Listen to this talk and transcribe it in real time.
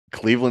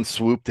Cleveland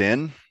swooped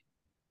in,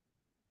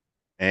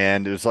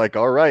 and it was like,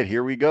 all right,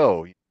 here we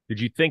go. Did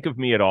you think of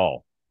me at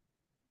all?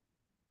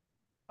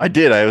 I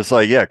did. I was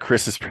like, yeah,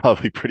 Chris is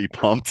probably pretty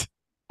pumped.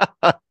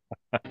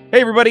 Hey,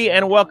 everybody,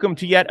 and welcome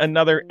to yet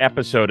another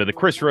episode of the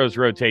Chris Rose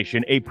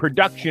Rotation, a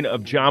production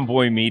of John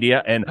Boy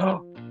Media. And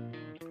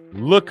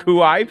look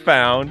who I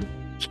found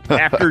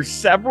after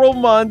several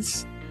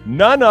months,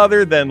 none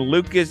other than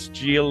Lucas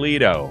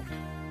Giolito.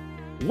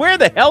 Where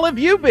the hell have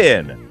you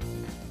been?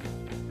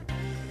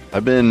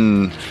 I've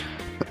been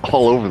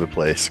all over the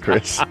place,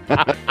 Chris.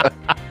 I've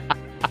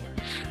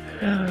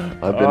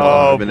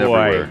been boy.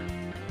 everywhere.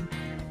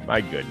 My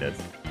goodness.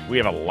 We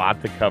have a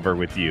lot to cover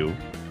with you.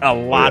 A Oh,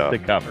 lot yeah. to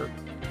cover.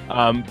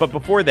 But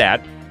before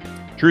that,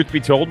 truth be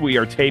told, we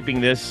are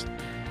taping this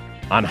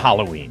on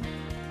Halloween.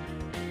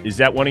 Is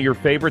that one of your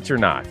favorites or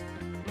not?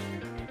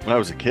 When I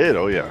was a kid,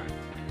 oh yeah.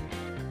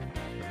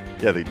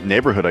 Yeah, the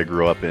neighborhood I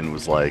grew up in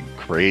was like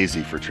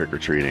crazy for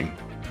trick-or-treating.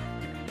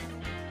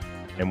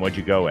 And what'd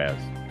you go as?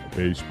 A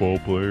baseball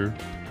player?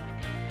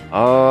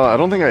 I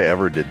don't think I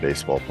ever did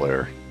baseball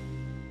player.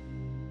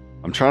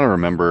 I'm trying to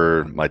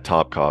remember my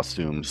top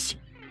costumes.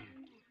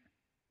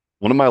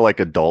 One of my like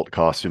adult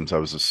costumes, I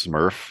was a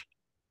Smurf.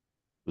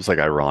 It was like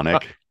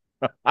ironic.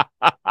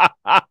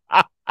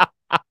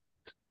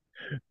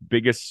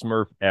 Biggest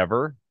Smurf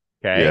ever.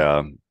 Okay.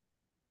 Yeah.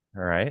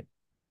 All right.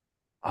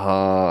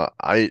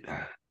 I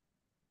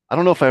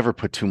don't know if I ever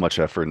put too much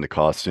effort into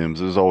costumes.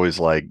 It was always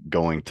like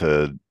going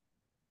to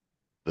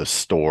the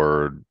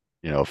store,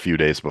 a few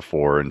days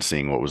before and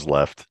seeing what was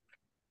left.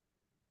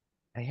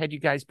 I had you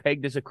guys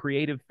pegged as a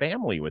creative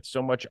family with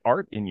so much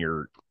art in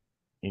your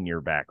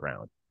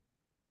background.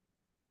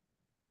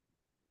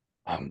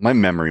 My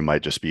memory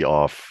might just be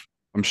off.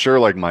 I'm sure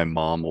like my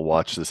mom will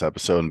watch this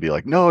episode and be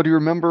like, "No, do you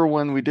remember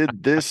when we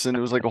did this and it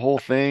was like a whole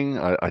thing?"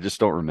 I just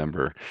don't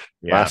remember.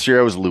 Yeah. Last year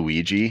I was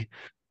Luigi,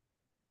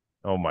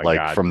 Oh my like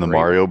God. from the Great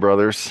Mario one.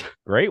 Brothers.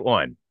 Great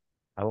one.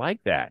 I like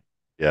that.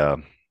 Yeah.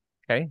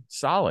 Okay.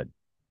 Solid.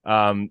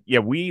 Yeah,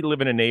 we live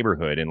in a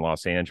neighborhood in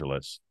Los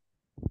Angeles.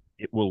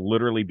 It will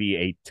literally be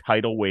a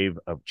tidal wave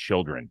of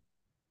children.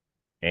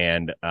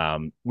 And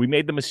we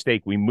made the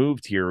mistake. We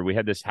moved here. We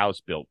had this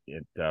house built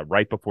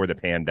right before the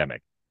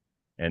pandemic.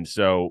 And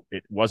so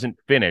it wasn't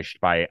finished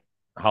by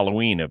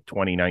Halloween of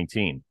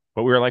 2019.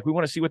 But we were like, we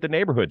want to see what the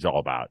neighborhood's all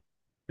about.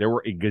 There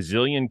were a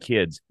gazillion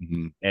kids,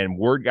 Mhm. and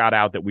word got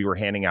out that we were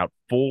handing out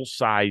full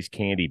size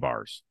candy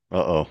bars.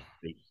 Uh-oh.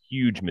 A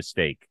huge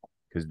mistake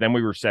because then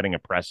we were setting a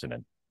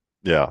precedent.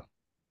 Yeah.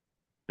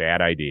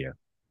 Bad idea.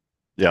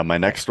 Yeah, my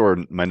next door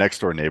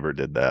neighbor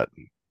did that.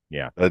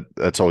 Yeah.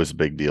 That's always a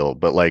big deal.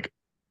 But like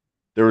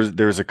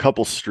there's a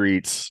couple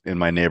streets in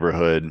my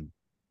neighborhood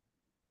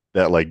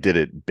that like did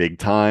it big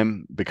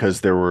time because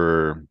there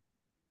were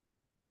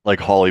like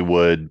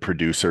Hollywood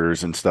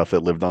producers and stuff that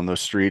lived on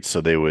those streets.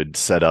 So they would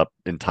set up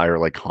entire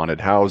like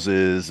haunted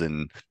houses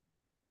and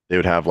they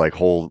would have like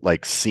whole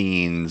like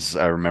scenes.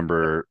 I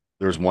remember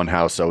there was one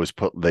house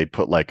they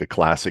put like a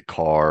classic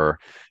car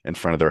in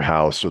front of their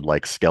house with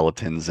like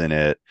skeletons in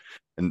it.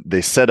 And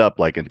they set up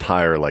like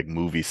entire like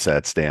movie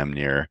sets damn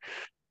near.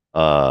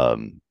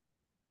 Um,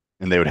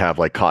 and they would have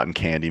like cotton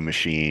candy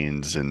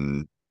machines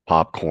and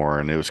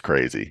popcorn. It was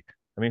crazy.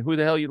 I mean, who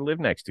the hell you live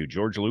next to?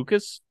 George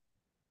Lucas?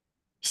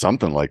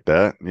 Something like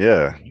that.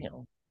 Yeah. Damn.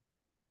 All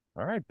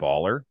right,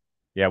 baller.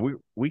 Yeah,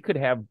 we could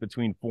have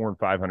between 400 and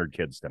 500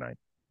 kids tonight.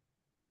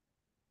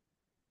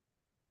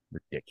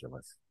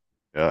 Ridiculous.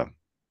 Yeah.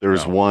 There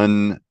was No.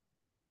 one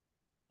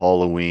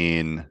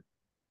Halloween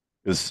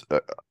is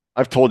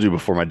I've told you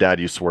before, my dad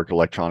used to work at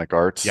Electronic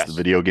Arts, the Yes.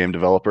 video game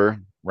developer.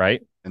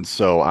 Right? And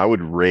so I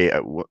would rate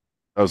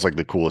that was like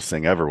the coolest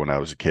thing ever when I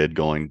was a kid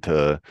going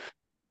to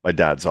my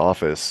dad's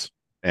office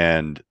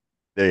and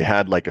they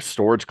had like a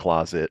storage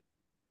closet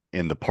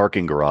in the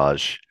parking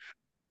garage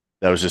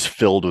that was just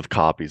filled with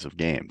copies of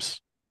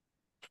games.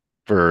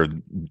 For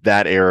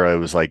that era, it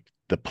was like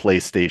the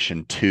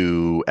PlayStation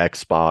 2,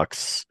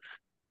 Xbox,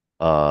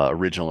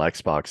 original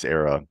Xbox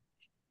era.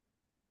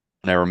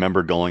 And I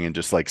remember going and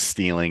just like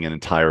stealing an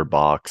entire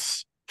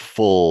box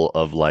full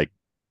of like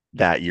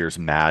that year's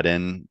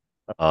Madden,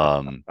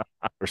 um,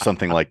 or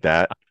something like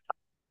that.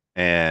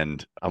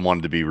 And I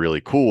wanted to be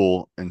really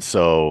cool. And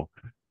so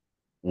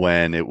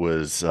when it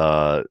was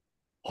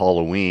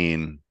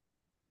Halloween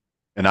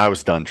and I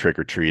was done trick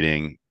or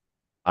treating,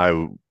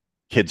 I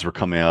kids were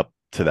coming up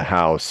to the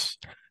house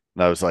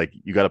and I was like,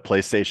 "You got a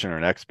PlayStation or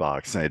an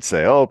Xbox?" And they'd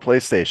say, "Oh,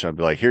 PlayStation." I'd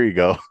be like, "Here you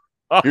go.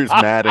 Here's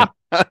Madden."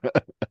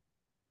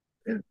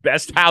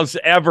 Best house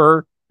ever.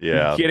 Are you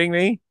Yeah. kidding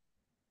me?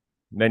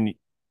 Then,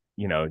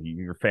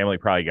 your family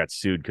probably got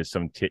sued because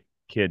some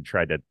kid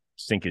tried to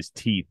sink his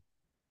teeth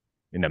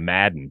into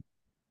Madden.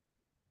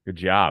 Good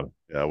job.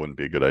 Yeah, it wouldn't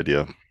be a good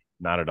idea.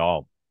 Not at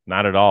all.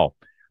 Not at all.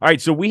 All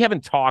right. So we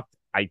haven't talked,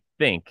 I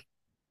think.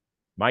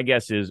 My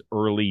guess is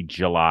early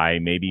July,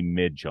 maybe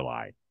mid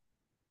July.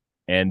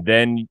 And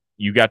then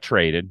you got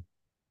traded.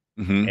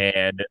 Hmm.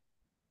 And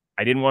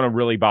I didn't want to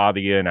really bother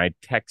you. And I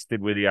texted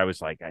with you. I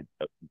was like, it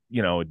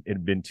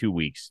had been 2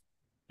 weeks.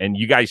 And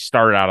you guys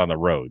started out on the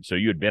road. So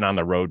you had been on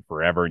the road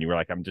forever and you were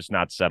like, I'm just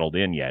not settled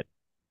in yet.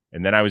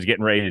 And then I was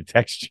getting ready to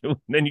text you. And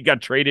then you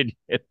got traded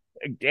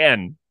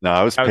again. No,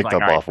 I was I was picked like,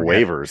 up all right, off forget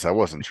it. waivers. I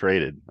wasn't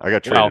traded. I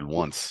got traded Well,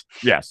 once.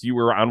 yes, you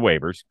were on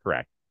waivers,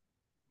 correct.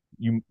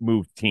 You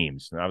moved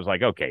teams. And I was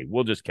like, okay,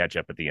 we'll just catch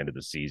up at the end of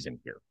the season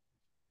here.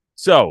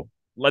 So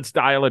let's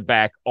dial it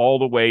back all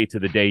the way to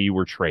the day you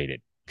were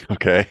traded.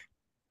 Okay.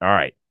 All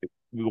right.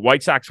 The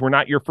White Sox were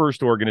not your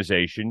first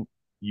organization.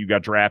 You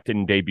got drafted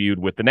and debuted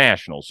with the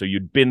Nationals. So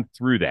you'd been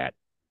through that.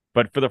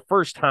 But for the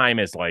first time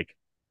as like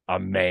a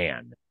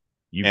man,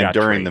 you And got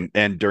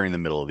traded. during the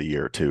middle of the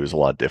year too is a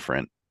lot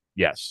different.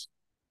 Yes.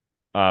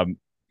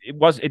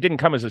 It didn't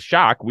come as a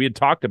shock. We had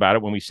talked about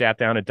it when we sat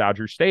down at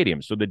Dodger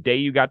Stadium. So the day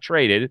you got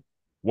traded,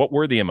 what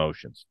were the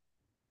emotions?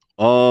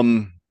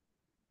 Um,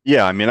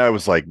 yeah, I mean, I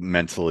was like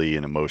mentally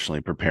and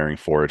emotionally preparing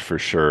for it for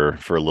sure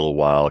for a little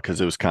while because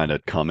it was kind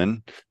of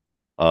coming.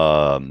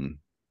 Um,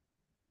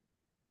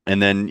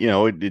 and then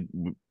it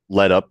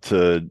led up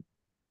to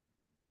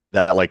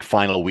that like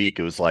final week.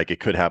 It was like it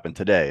could happen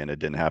today, and it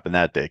didn't happen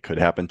that day. It could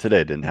happen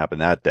today, it didn't happen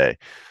that day.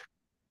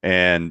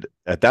 And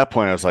at that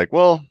point, I was like,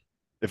 well,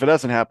 if it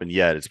hasn't happened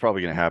yet, it's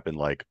probably going to happen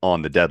like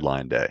on the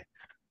deadline day,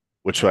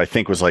 which I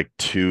think was like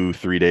 2,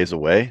 3 days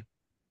away.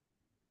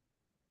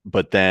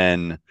 But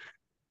then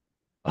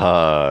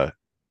uh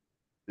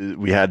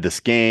we had this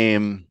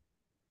game.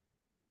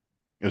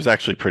 It was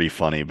actually pretty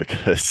funny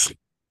because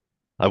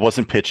I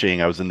wasn't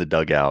pitching, I was in the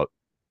dugout,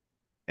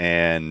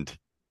 and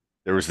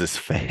there was this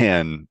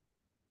fan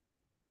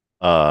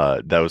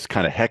that was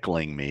kind of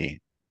heckling me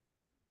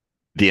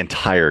the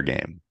entire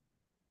game,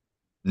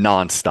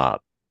 nonstop.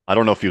 I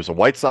don't know if he was a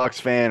White Sox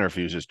fan or if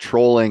he was just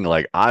trolling.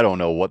 Like, I don't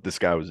know what this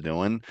guy was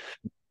doing,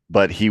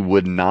 but he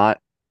would not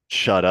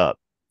shut up.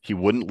 He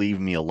wouldn't leave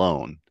me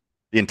alone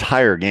the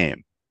entire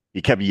game.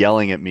 He kept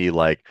yelling at me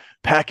like,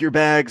 "Pack your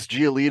bags,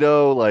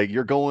 Giolito. Like,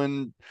 you're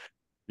going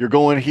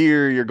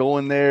here, you're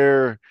going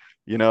there.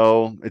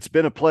 It's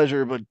been a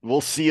pleasure, but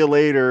we'll see you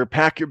later.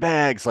 Pack your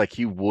bags." Like,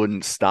 he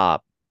wouldn't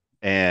stop.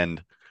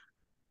 And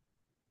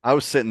I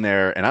was sitting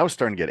there and I was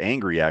starting to get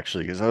angry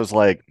actually because I was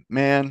like,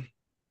 man,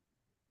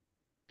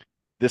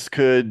 this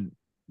could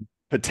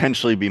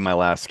potentially be my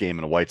last game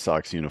in a White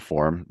Sox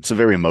uniform. It's a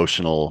very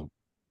emotional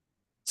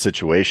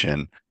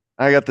situation.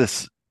 I got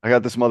this I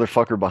got this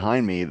motherfucker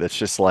behind me that's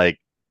just like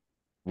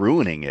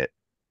ruining it.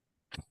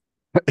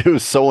 It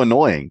was so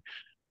annoying.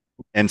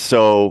 And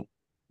so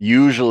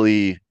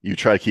usually you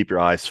try to keep your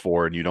eyes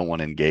forward, you don't want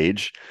to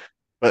engage,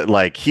 but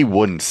like he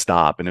wouldn't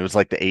stop. And it was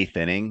like the eighth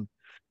inning,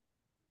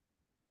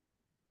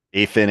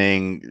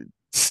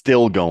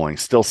 still going,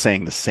 still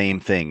saying the same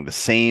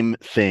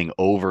thing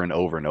over and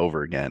over and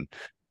over again.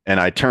 And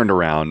I turned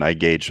around, I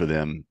engaged with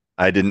him.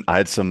 I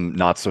had some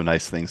not so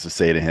nice things to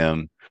say to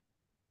him.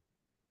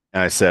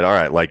 And I said, all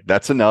right, like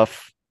that's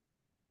enough.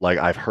 Like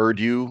I've heard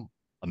you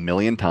a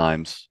million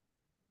times,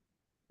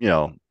 you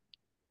know,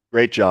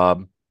 great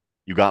job.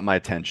 You got my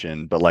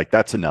attention, but like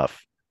that's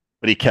enough.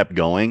 But he kept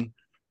going.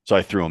 So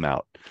I threw him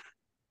out.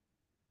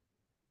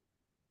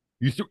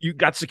 You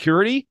got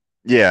security?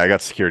 Yeah, I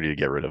got security to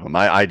get rid of him.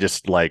 I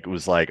just like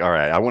was like, all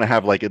right, I want to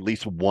have like at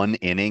least one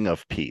inning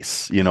of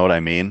peace. You know what I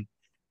mean?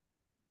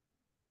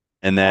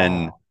 And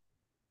then Oh,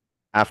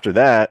 after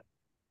that,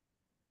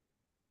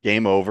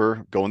 game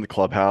over, go in the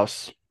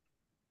clubhouse,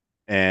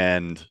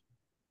 and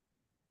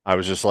I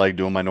was just like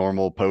doing my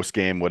normal post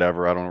game,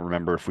 whatever. I don't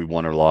remember if we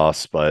won or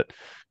lost, but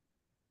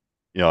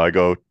I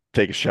go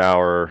take a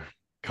shower,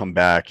 come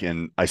back,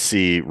 and I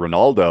see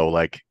Ronaldo,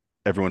 like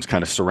everyone's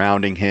kind of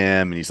surrounding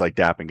him and he's like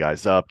dapping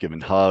guys up, giving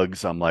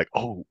hugs. I'm like,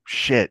 oh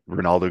shit,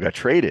 Ronaldo got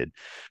traded.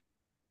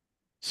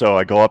 So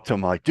I go up to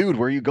him like, dude,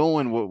 where are you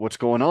going? What's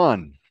going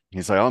on?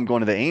 He's like, oh, I'm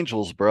going to the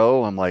Angels,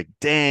 bro. I'm like,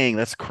 dang,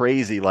 that's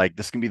crazy. Like,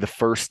 this can be the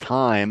first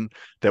time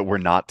that we're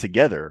not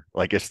together,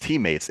 like as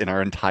teammates in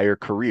our entire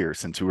career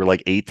since we were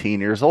like 18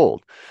 years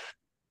old.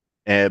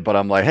 But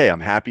I'm like, hey, I'm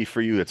happy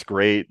for you. It's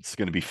great. It's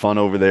going to be fun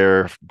over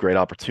there. Great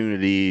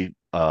opportunity.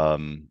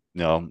 Go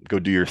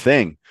do your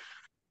thing.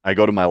 I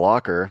go to my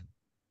locker.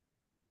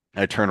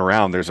 I turn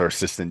around. There's our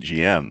assistant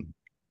GM.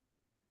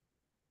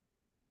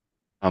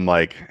 I'm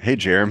like, hey,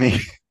 Jeremy.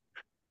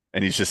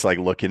 And he's just like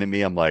looking at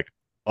me. I'm like,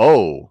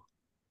 oh,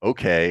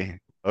 okay.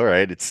 All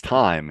right. It's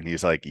time. And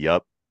he's like,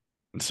 yep.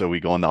 And so we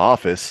go in the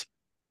office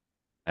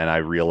and I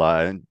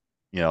realize,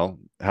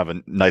 have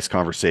a nice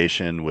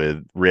conversation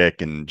with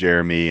Rick and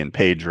Jeremy and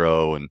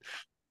Pedro and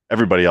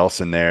everybody else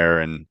in there.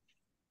 And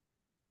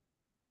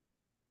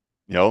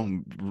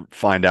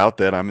find out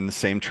that I'm in the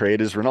same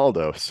trade as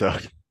Ronaldo. So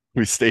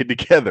we stayed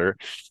together.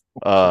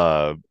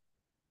 Uh,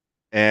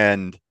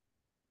 and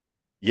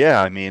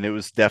yeah, I mean, it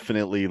was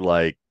definitely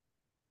like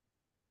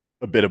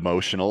a bit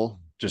emotional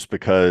just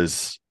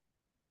because,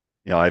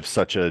 I have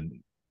such a,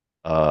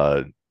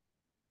 uh,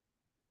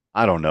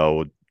 I don't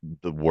know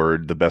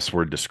the best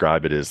word to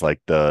describe it is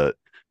like the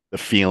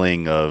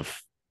feeling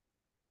of,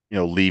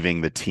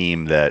 leaving the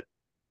team that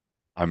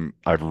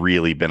I've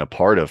really been a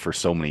part of for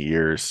so many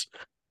years.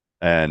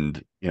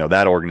 And,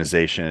 that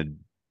organization had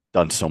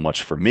done so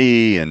much for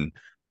me. And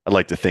I'd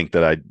like to think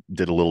that I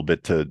did a little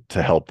bit to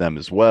help them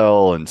as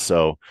well. And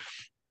so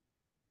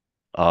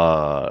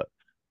uh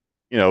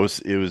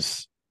it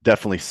was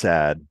definitely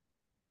sad,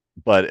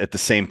 but at the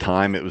same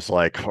time it was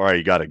like, all right,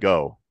 you got to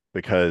go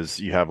because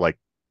you have like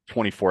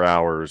 24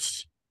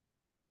 hours.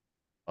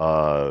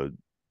 uh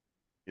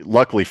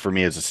Luckily for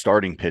me as a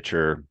starting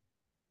pitcher,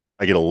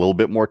 I get a little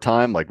bit more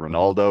time. Like Mm-hmm.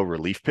 Ronaldo,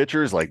 relief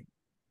pitchers, like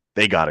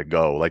they got to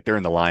go. Like they're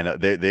in the lineup.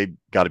 They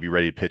got to be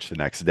ready to pitch the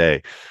next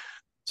day.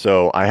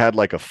 So I had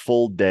like a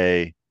full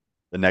day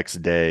the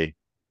next day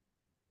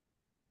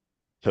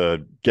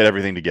to get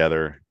everything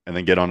together and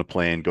then get on a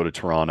plane, go to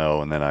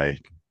Toronto, and then I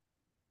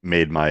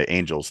made my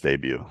Angels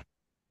debut.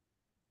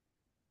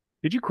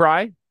 Did you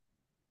cry?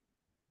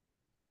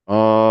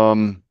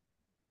 Um,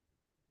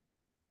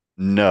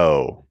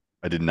 no,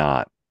 I did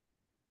not.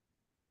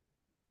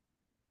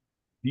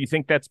 Do you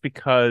think that's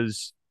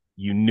because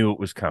you knew it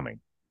was coming?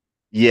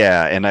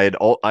 Yeah, and I'd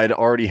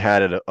already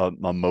had a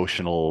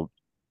emotional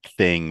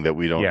thing that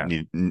Yeah.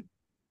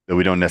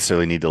 we don't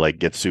necessarily need to like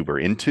get super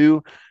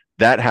into.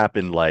 That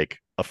happened like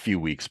a few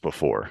weeks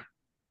before.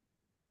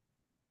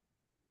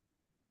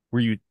 Were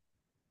you,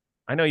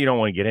 I know you don't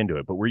want to get into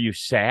it, but were you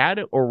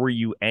sad or were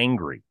you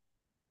angry?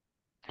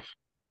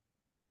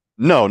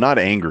 No, not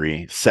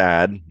angry,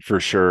 sad for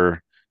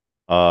sure.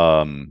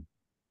 Um,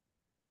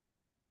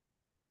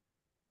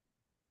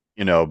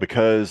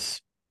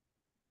 because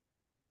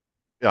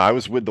yeah, I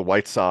was with the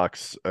White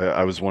Sox.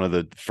 I was one of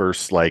the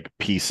first like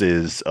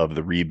pieces of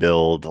the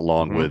rebuild,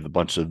 along Mm-hmm. with a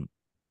bunch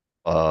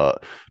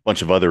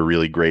of other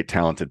really great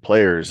talented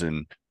players.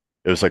 And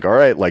it was like, all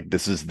right, like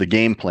this is the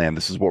game plan.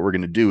 This is what we're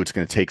going to do. It's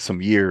going to take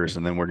some years,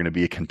 and then we're going to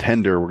be a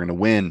contender. We're going to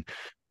win.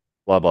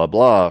 Blah blah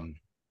blah.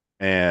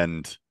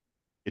 And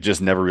it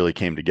just never really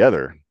came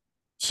together.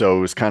 So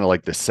it was kind of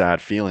like this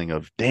sad feeling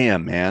of,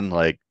 damn, man,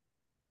 like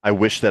I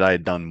wish that I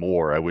had done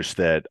more. I wish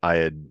that I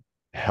had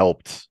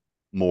helped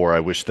more. I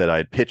wish that I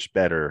had pitched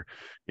better.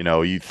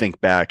 You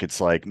think back,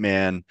 it's like,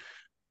 man,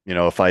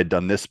 if I had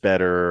done this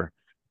better,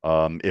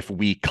 if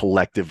we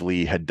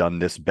collectively had done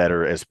this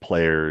better as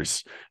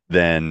players,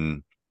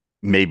 then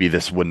maybe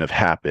this wouldn't have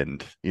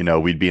happened.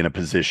 We'd be in a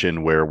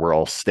position where we're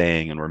all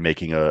staying and we're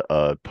making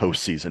a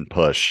postseason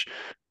push.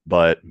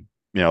 But,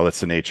 that's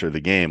the nature of the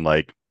game.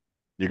 Like,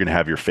 you're going to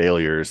have your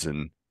failures.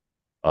 And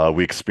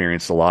we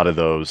experienced a lot of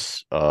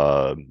those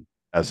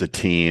as a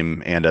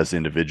team and as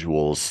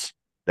individuals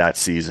that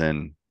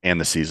season and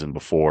the season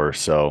before.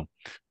 So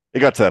it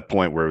got to that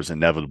point where it was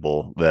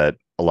inevitable that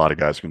a lot of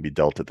guys were going to be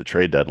dealt at the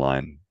trade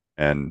deadline.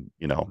 And,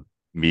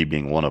 me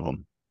being one of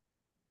them.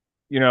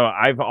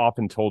 I've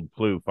often told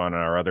Plouffe on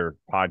our other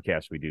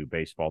podcast we do,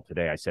 Baseball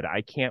Today, I said,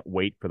 I can't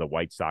wait for the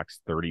White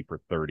Sox 30 for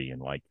 30 in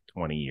like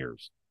 20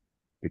 years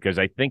because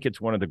I think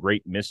it's one of the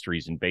great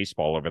mysteries in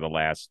baseball over the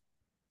last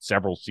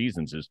several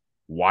seasons is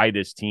why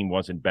this team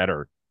wasn't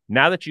better.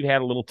 Now that you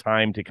had a little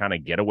time to kind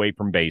of get away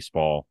from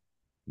baseball,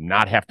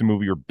 not have to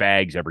move your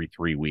bags every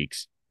 3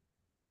 weeks,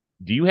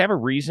 do you have a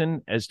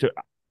reason as to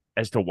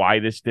why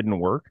this didn't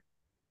work?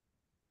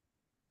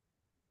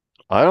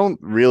 I don't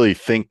really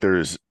think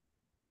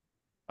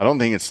I don't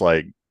think it's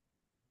like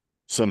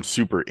some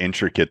super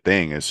intricate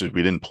thing. It's just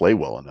we didn't play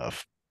well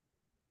enough.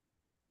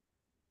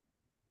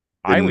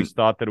 I Didn't, always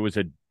thought that it was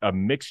a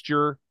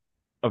mixture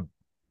of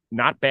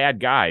not bad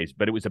guys,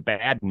 but it was a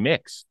bad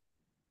mix.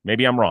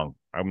 Maybe I'm wrong.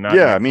 I'm not an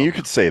yeah, I mean, you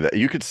expert. could say that.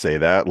 You could say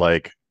that.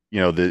 Like,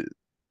 it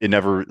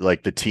never,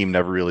 like, the team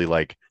never really,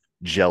 like,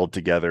 gelled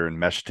together and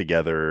meshed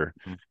together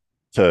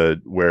to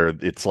where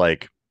it's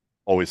like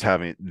always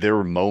having there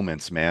were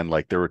moments, man,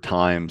 like there were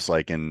times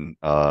like in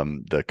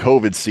the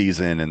COVID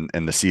season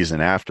and the season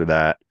after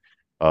that,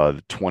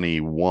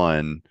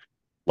 21,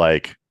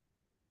 like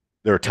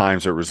there were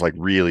times where it was like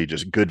really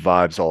just good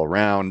vibes all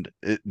around.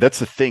 That's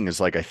the thing is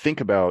like I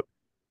think about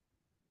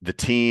the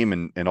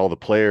team and all the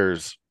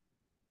players,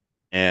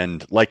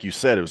 and like you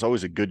said, it was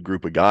always a good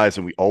group of guys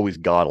and we always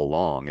got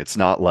along. It's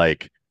not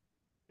like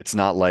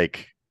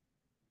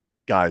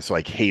guys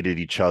like hated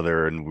each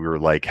other and we were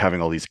like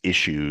having all these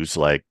issues.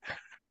 Like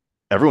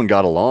everyone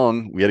got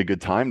along. We had a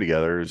good time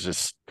together. It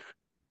was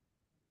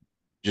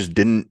just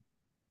didn't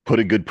put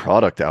a good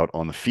product out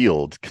on the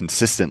field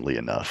consistently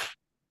enough.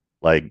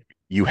 Like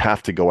you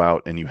have to go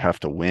out and you have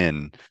to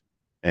win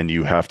and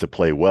you have to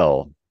play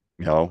well.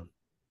 You know,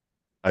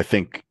 I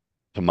think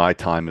to my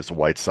time as a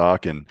White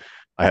Sox, and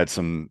I had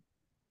some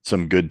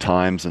good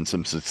times and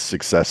some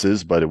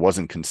successes, but it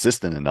wasn't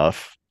consistent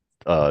enough.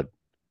 Uh,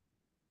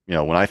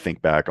 when I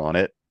think back on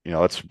it,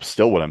 that's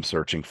still what I'm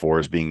searching for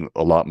is being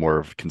a lot more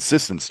of a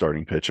consistent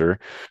starting pitcher.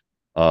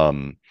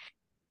 Um,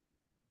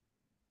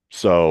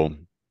 so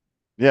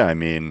yeah, I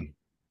mean,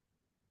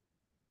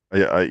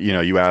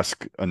 you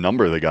ask a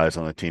number of the guys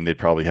on the team, they'd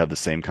probably have the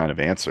same kind of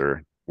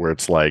answer where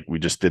it's like we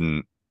just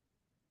didn't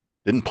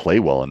play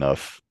well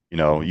enough.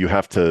 Mhm. You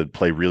have to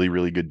play really,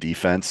 really good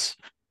defense.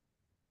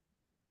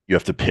 You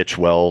have to pitch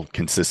well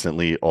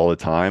consistently all the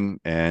time,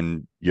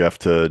 and you have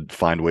to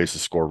find ways to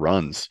score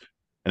runs.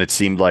 And it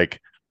seemed like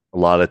a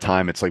lot of the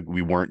time it's like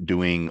we weren't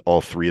doing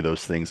all three of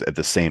those things at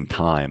the same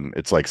time.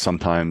 It's like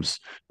sometimes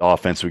the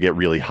offense would get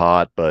really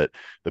hot, but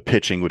the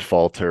pitching would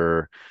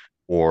falter,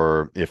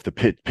 or if the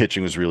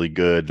pitching was really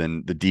good,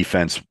 then the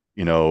defense,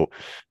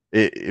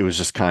 it was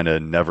just kind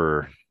of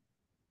never,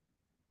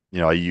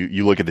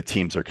 you look at the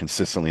teams that are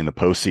consistently in the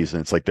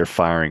postseason, it's like they're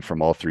firing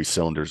from all three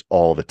cylinders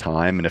all the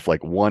time. And if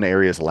like one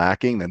area is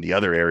lacking, then the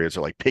other areas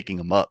are like picking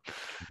them up,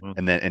 Mhm.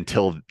 and then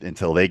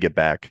until they get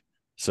back.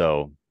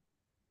 So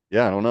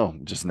yeah, I don't know.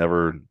 Just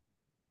never.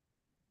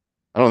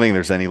 I don't think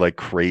there's any like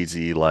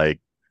crazy like,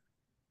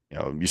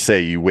 you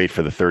say you wait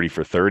for the 30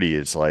 for 30.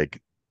 It's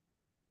like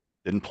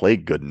didn't play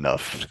good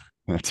enough.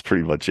 That's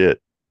pretty much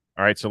it.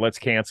 All right, so let's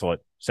cancel it.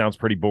 Sounds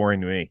pretty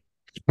boring to me.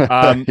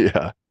 Um,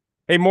 Yeah.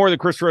 hey, more of the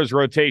Chris Rose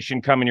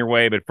rotation coming your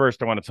way, but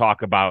first I want to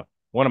talk about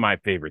one of my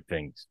favorite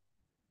things: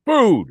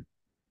 food,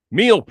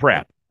 meal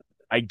prep.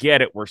 I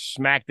get it. We're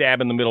smack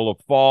dab in the middle of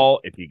fall.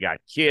 If you got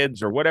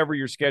kids or whatever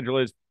your schedule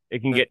is,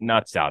 it can get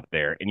nuts out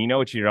there. And you know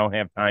what you don't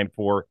have time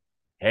for?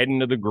 Heading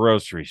to the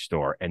grocery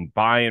store and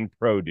buying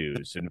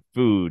produce and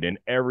food and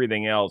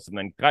everything else, and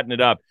then cutting it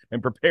up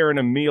and preparing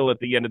a meal at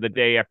the end of the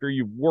day after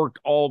you've worked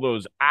all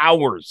those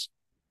hours.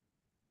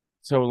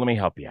 So let me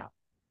help you out.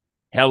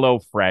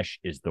 HelloFresh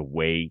is the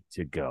way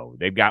to go.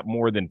 They've got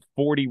more than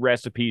 40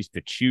 recipes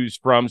to choose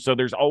from, so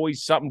there's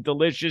always something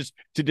delicious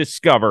to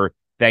discover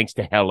thanks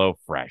to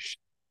HelloFresh.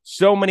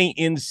 So many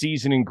in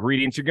season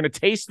ingredients. You're going to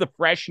taste the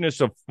freshness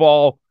of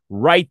fall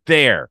right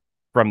there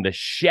from the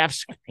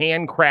chef's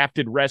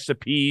handcrafted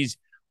recipes,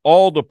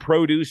 all the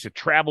produce. It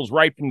travels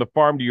right from the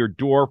farm to your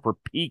door for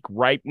peak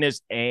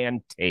ripeness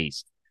and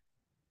taste.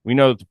 We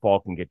know that the fall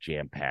can get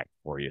jam packed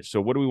for you.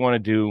 So, what do we want to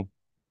do?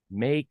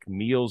 Make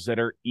meals that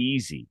are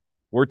easy.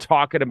 We're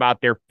talking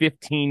about their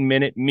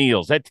 15-minute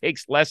meals. That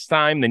takes less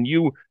time than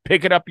you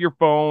picking up your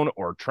phone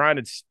or trying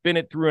to spin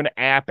it through an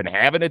app and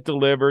having it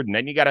delivered. And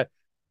then you got to,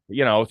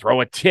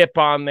 throw a tip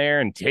on there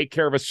and take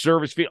care of a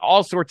service fee,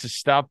 all sorts of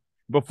stuff.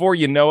 Before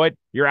you know it,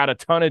 you're out a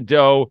ton of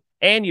dough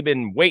and you've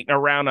been waiting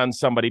around on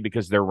somebody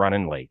because they're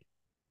running late.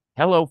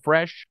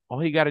 HelloFresh,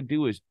 all you got to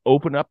do is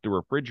open up the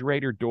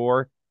refrigerator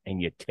door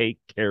and you take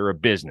care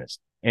of business.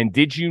 And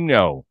did you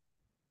know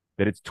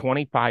that it's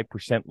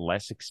 25%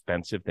 less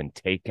expensive than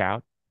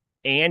takeout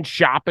and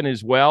shopping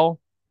as well?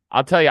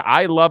 I'll tell you,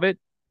 I love it.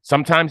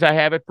 Sometimes I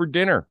have it for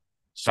dinner.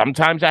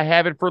 Sometimes I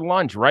have it for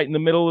lunch right in the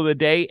middle of the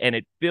day, and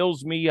it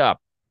fills me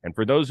up. And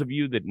for those of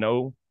you that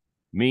know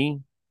me,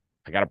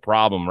 I got a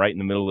problem right in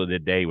the middle of the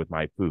day with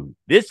my food.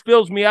 This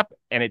fills me up,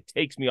 and it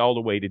takes me all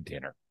the way to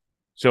dinner.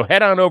 So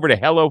head on over to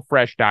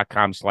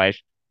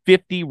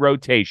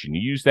HelloFresh.com/50rotation.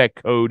 You use that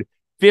code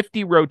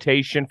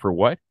 50rotation for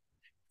what?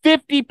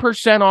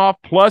 50% off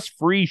plus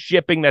free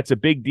shipping. That's a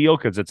big deal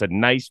because it's a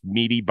nice,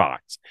 meaty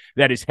box.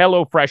 That is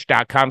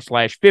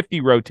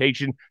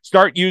HelloFresh.com/50rotation.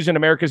 Start using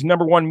America's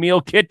 #1 meal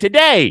kit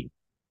today.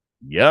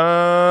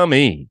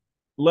 Yummy.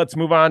 Let's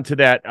move on to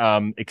that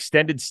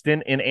extended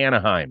stint in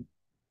Anaheim.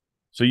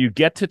 So you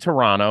get to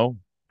Toronto.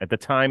 At the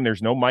time,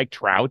 there's no Mike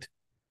Trout.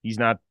 He's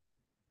not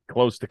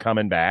close to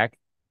coming back.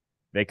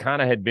 They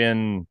kind of had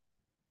been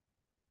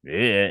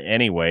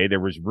anyway.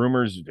 There was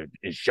rumors,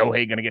 is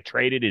Shohei going to get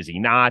traded? Is he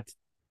not?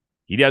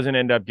 He doesn't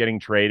end up getting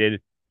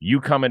traded. You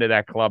come into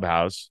that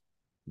clubhouse.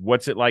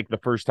 What's it like the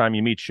first time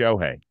you meet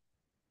Shohei?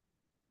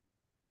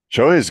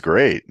 Shohei is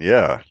great.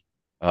 Yeah.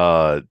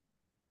 Well,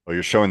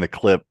 you're showing the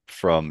clip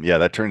from, yeah,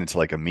 that turned into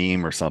like a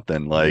meme or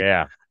something. Like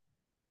Yeah.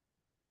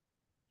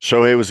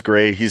 Shohei was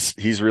great.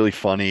 He's really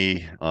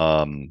funny.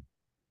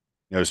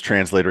 His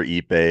translator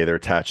Ipe, they're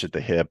attached at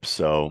the hip,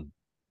 so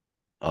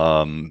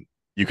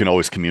you can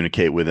always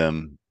communicate with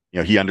him.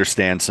 He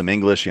understands some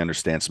English, he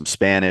understands some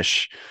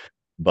Spanish,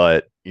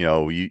 but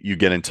you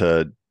get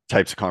into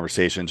types of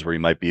conversations where you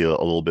might be a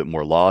little bit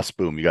more lost.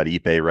 Boom, you got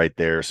Ipe right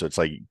there, so it's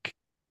like you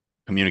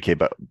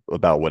communicate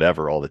about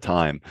whatever all the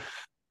time.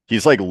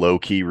 He's like low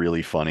key,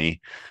 really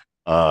funny.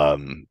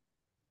 Um,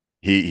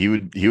 he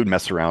would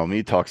mess around with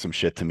me, talk some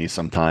shit to me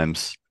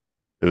sometimes.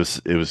 It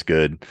was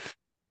good.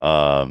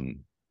 Um,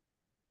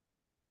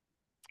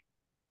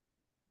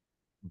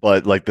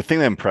 but like the thing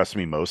that impressed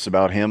me most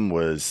about him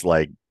was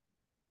like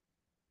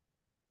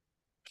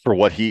for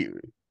what he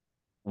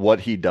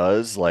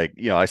does. Like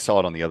I saw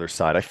it on the other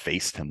side. I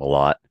faced him a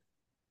lot.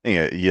 He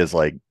has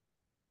like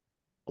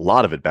a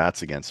lot of at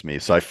bats against me,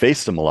 so I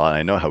faced him a lot.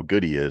 I know how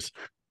good he is.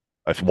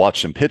 I've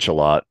watched him pitch a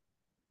lot.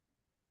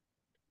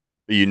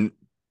 But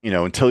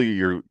until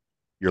you're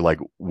like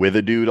with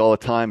a dude all the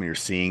time and you're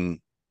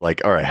seeing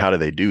like, all right, how do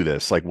they do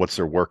this? Like, what's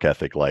their work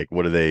ethic like?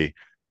 What do they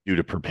do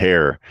to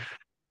prepare?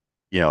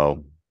 You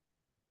know,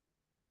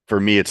 for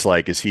me, it's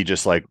like, is he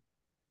just like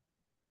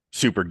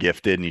super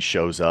gifted and he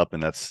shows up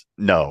and that's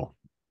no,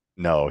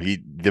 the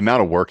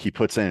amount of work he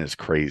puts in is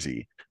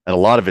crazy. And a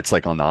lot of it's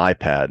like on the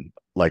iPad,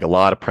 like a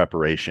lot of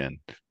preparation.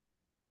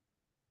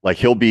 Like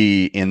he'll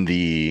be in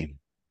the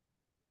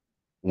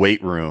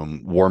weight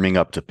room warming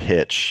up to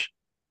pitch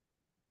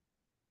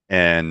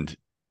and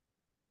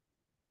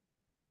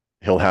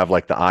he'll have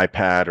like the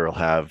iPad or he'll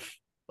have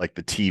like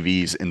the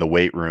TVs in the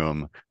weight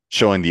room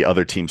showing the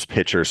other team's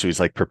pitcher. So he's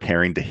like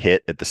preparing to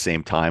hit at the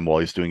same time while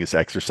he's doing his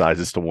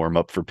exercises to warm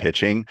up for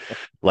pitching.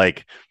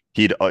 Like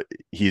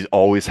he's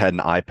always had an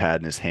iPad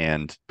in his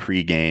hand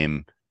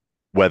pregame,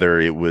 whether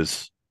it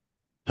was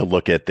to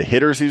look at the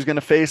hitters he was going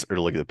to face or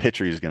to look at the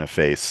pitcher he's going to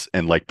face,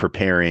 and like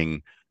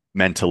preparing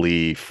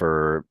mentally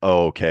for,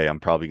 oh, okay, I'm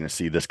probably going to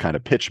see this kind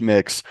of pitch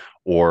mix,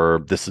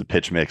 or this is a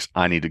pitch mix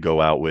I need to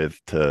go out with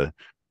to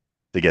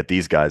get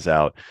these guys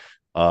out.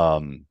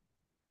 Um,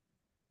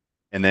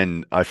 and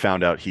then I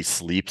found out he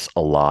sleeps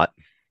a lot,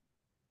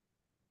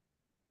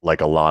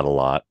 like a lot, a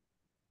lot.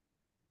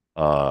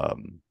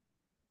 Um,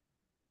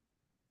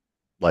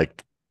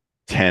 like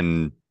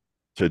 10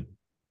 to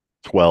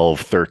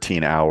 12,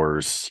 13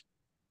 hours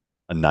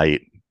a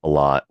night, a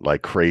lot,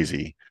 like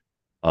crazy.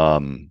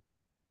 Um,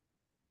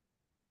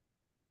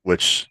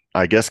 which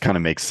I guess kind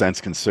of makes sense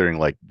considering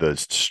like the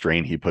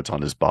strain he puts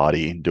on his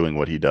body doing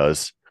what he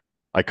does.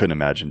 I couldn't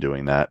imagine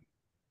doing that.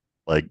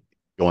 Like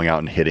going out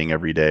and hitting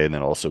every day and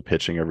then also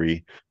pitching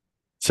every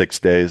 6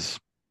 days,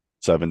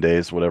 7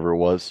 days, whatever it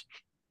was.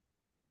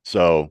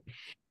 So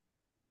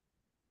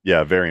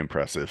yeah, very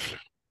impressive.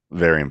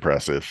 Very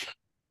impressive.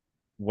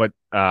 What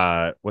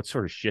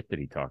sort of shit did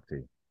he talk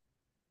to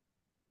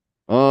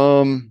you?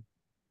 Um,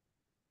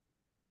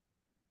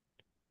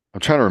 I'm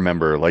trying to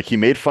remember. Like he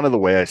made fun of the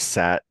way I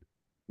sat,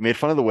 he made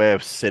fun of the way I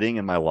was sitting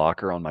in my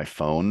locker on my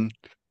phone.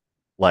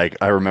 Like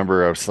I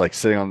remember I was like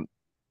sitting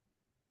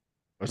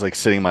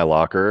in my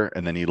locker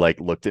and then he like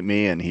looked at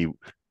me and he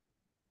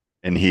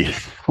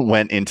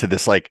went into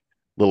this like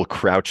little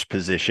crouch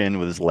position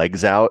with his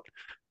legs out.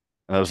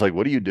 And I was like,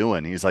 "What are you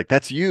doing?" He's like,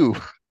 "That's you."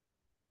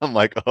 I'm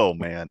like, "Oh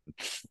man."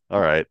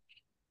 All right.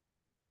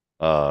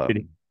 Did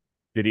he Um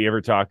did he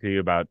ever talk to you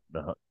about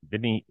the?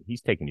 Didn't he?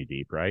 He's taking you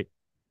deep, right?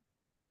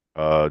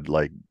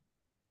 like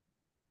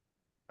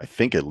I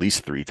think at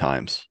least 3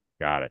 times.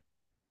 Got it.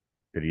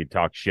 Did he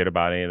talk shit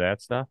about any of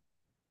that stuff?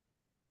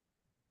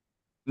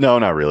 No,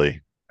 not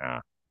really.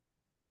 Ah,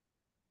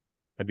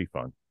 that'd be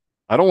fun.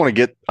 I don't want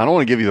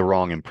to give you the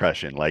wrong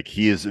impression. Like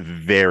he is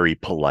very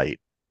polite.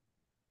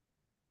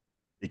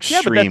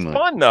 Yeah, but that's Extremely.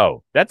 fun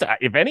though. That's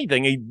if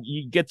anything,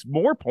 he gets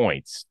more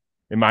points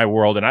in my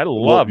world, and I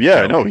Well, love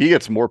yeah, no, Joey. he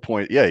gets more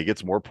points. Yeah, he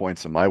gets more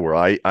points in my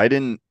world. I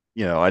didn't,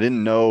 I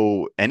didn't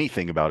know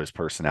anything about his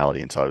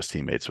personality until I was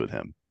teammates with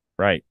him.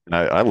 Right. And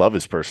I love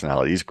his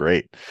personality. He's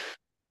great.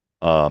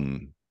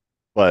 Um,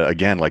 but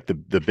again, like the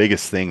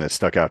biggest thing that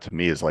stuck out to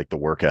me is like the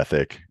work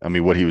ethic. I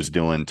mean, what he was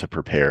doing to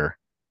prepare.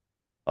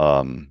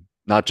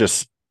 Not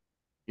just,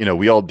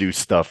 we all do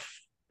stuff.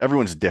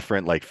 Everyone's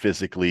different, like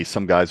physically.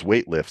 Some guys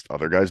weight lift,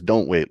 other guys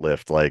don't weight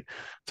lift. Like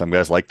some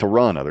guys like to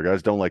run, other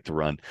guys don't like to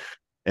run.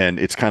 And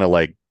it's kind of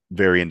like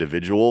very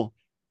individual,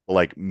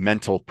 like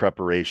mental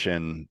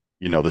preparation,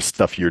 the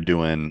stuff you're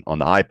doing on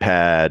the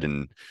iPad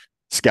and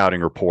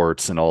scouting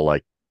reports and all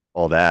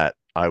that.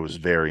 I was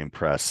very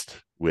impressed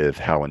with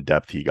how in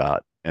depth he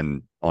got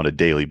and on a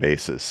daily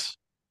basis.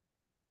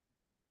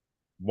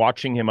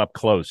 Watching him up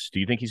close, do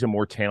you think he's a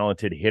more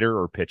talented hitter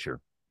or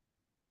pitcher?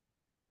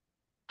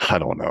 I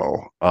don't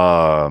know.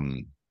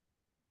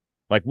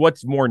 Like,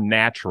 what's more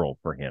natural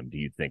for him? Do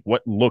you think?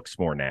 What looks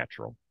more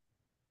natural?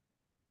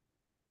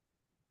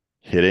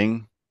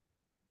 Hitting,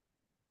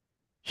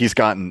 he's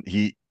gotten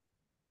he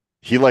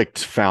like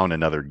found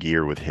another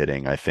gear with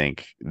hitting, I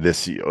think,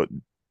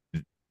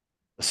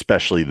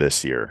 especially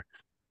this year.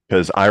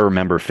 Because I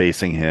remember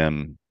facing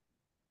him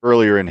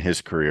earlier in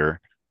his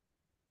career,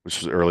 which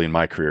was early in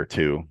my career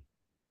too.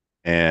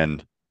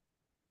 And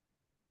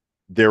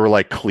there were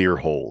like clear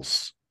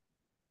holes.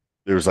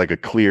 There was like a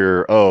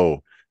clear,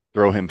 oh,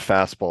 throw him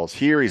fastballs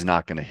here, he's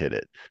not going to hit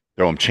it.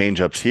 Throw him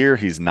changeups here,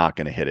 he's not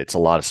going to hit it. It's a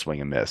lot of swing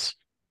and miss.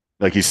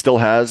 Like he still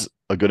has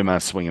a good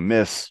amount of swing and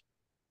miss,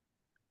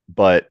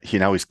 but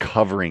he's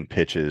covering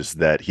pitches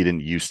that he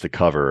didn't used to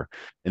cover,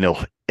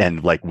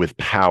 and like with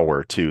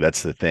power too.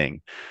 That's the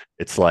thing.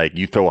 It's like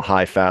you throw a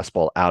high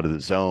fastball out of the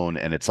zone,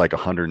 and it's like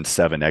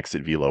 107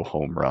 exit velo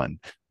home run.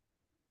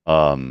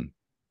 Um,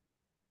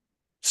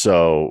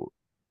 so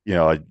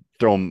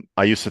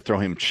I used to throw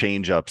him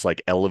changeups,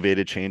 like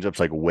elevated changeups,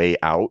 like way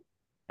out,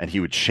 and he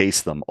would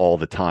chase them all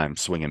the time,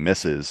 swing and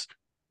misses.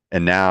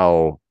 And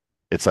now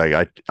it's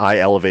like I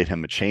elevate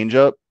him a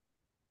changeup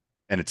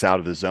and it's out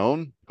of the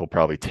zone, he'll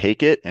probably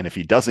take it. And if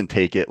he doesn't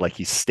take it, like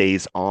he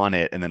stays on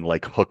it and then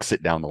like hooks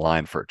it down the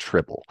line for a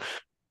triple.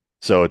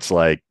 So it's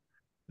like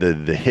the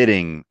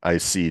hitting I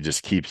see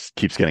just keeps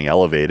getting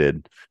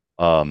elevated.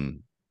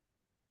 Um,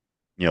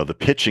 the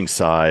pitching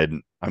side,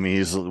 I mean,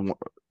 he's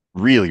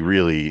really,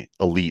 really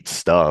elite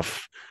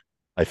stuff.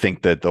 I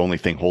think that the only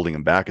thing holding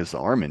him back is the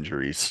arm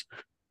injuries.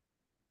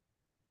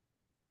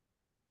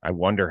 I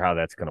wonder how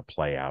that's going to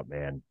play out,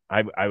 man.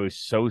 I was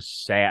so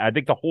sad. I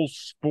think the whole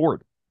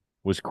sport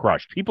was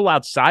crushed. People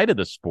outside of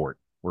the sport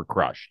were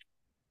crushed.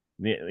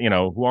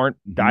 Who aren't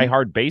Mhm.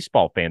 diehard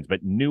baseball fans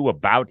but knew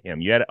about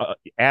him. You had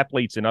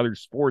athletes in other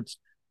sports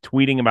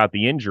tweeting about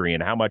the injury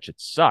and how much it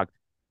sucked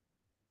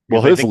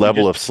Well, because I his think we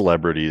level just of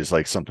celebrity is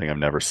like something I've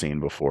never seen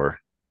before.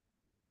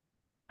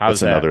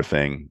 how's That's that? another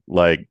thing.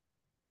 Like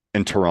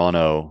in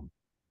Toronto,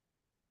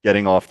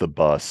 getting off the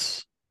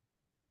bus,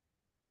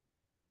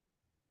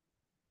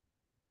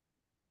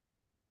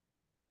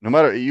 no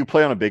matter you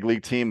play on a big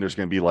league team, there's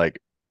going to be like,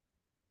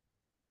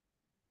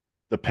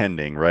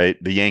 depending,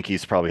 right? The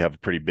Yankees probably have a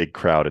pretty big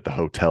crowd at the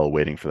hotel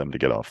waiting for them to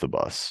get off the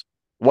bus.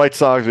 White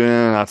Sox,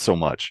 not so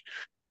much.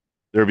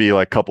 There'd be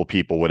like a couple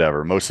people,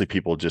 whatever, mostly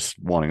people just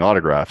wanting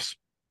autographs.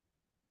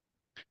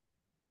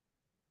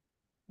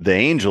 The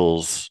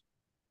Angels,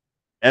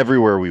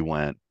 everywhere we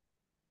went,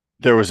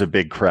 there was a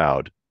big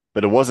crowd,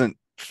 but it wasn't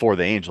for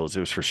the Angels, it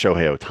was for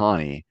Shohei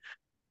Ohtani.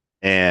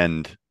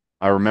 And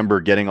I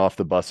remember getting off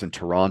the bus in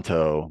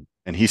Toronto,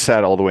 and he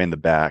sat all the way in the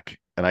back,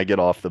 and I get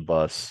off the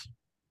bus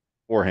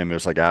for him. It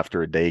was like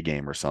after a day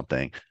game or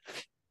something.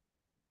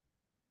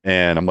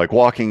 And I'm like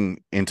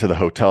walking into the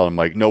hotel. I'm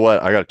like, know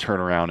what? I got to turn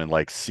around and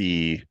like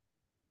see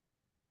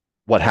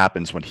what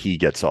happens when he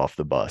gets off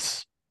the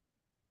bus.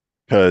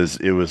 Cause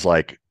it was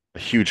like a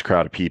huge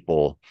crowd of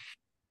people.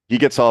 He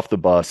gets off the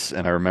bus,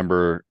 and I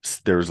remember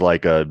there's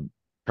like a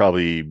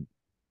probably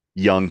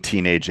young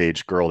teenage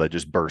age girl that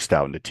just burst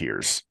out into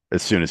tears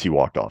as soon as he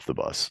walked off the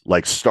bus,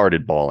 like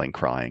started bawling,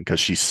 crying because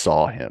she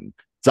saw him.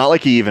 It's not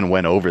like he even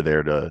went over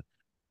there to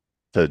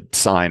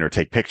sign or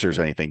take pictures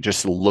or anything.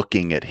 Just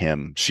looking at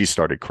him, she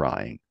started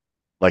crying.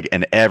 Like,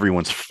 and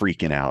everyone's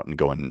freaking out and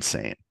going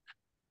insane.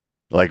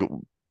 Like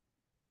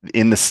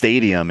in the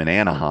stadium in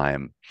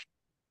Anaheim,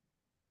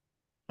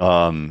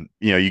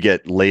 you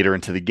get later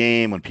into the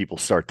game when people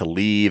start to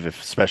leave,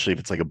 especially if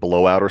it's like a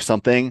blowout or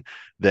something,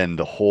 then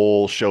the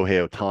whole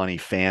Shohei Ohtani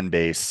fan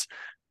base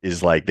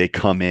is like they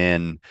come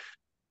in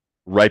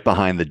right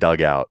behind the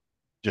dugout,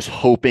 just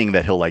hoping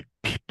that he'll like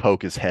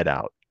poke his head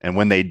out. And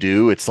when they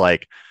do, it's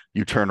like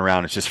you turn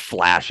around, it's just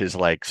flashes,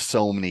 like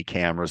so many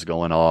cameras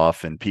going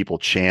off and people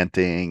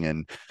chanting.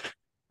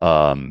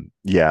 And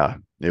yeah,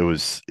 it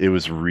was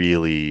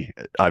really,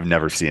 I've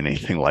never seen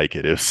anything like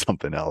it. It was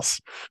something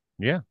else.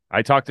 Yeah.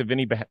 I talked to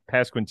Vinny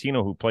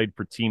Pasquantino, who played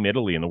for Team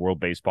Italy in the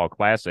World Baseball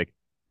Classic.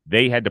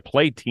 They had to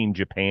play Team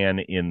Japan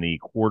in the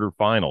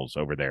quarterfinals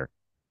over there.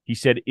 He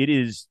said it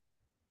is,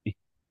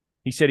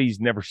 he said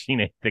he's never seen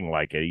anything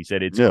like it. He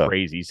said it's Yeah.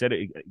 crazy. He said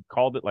he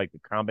called it like the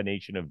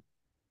combination of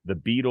the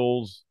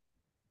Beatles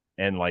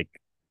and like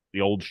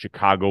the old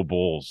Chicago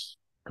Bulls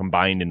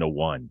combined into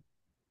one.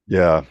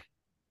 Yeah.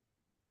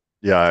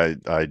 Yeah.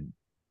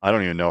 I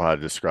don't even know how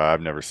to describe.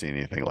 I've never seen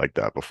anything like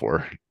that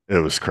before. It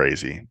was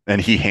crazy.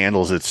 And he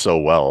handles it so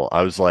well.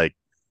 I was like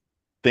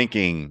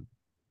thinking,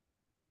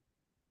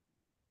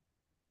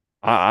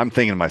 I'm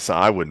thinking to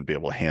myself, I wouldn't be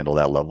able to handle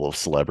that level of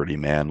celebrity,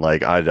 man.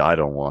 Like I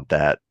don't want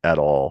that at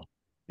all.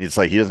 It's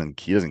like he doesn't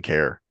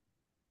care.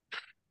 He's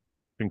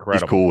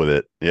Incredible. cool with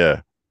it.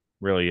 Yeah.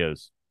 Really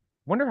is.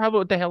 Wonder how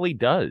what the hell he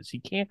does. He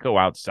can't go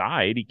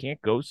outside. He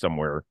can't go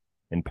somewhere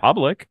in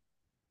public.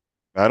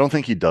 I don't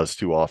think he does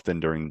too often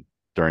during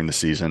the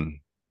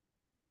season.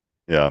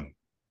 Yeah. He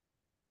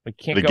But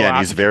can't go again, out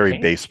he's in very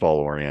Japan. baseball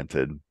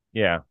oriented.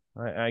 Yeah,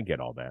 I get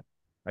all that.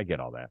 I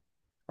get all that.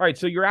 All right,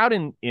 so you're out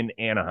in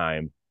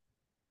Anaheim,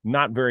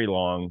 not very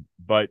long,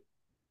 but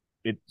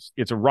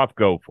it's a rough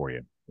go for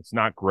you. It's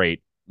not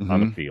great on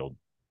the Hmm. field.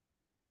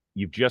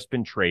 You've just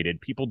been traded.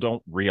 People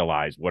don't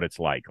realize what it's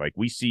like. Like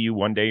we see you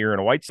one day you're in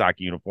a White Sox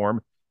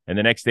uniform, and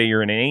the next day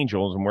you're in an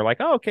Angels, and we're like,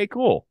 oh, okay,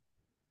 cool.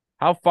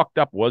 How fucked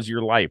up was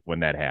your life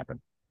when that happened?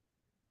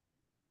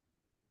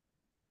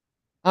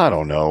 I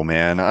don't know,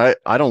 man.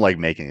 I don't like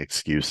making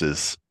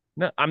excuses.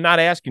 No, I'm not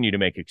asking you to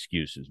make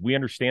excuses. We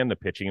understand the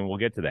pitching, and we'll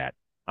get to that.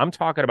 I'm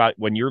talking about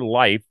when your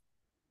life.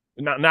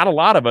 Not a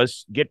lot of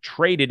us get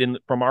traded in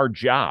from our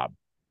job.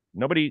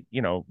 Nobody,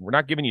 we're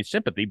not giving you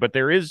sympathy, but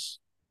there is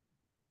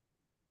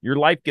your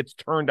life gets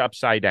turned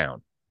upside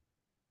down,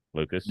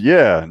 Lucas.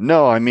 Yeah,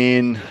 no, I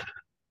mean,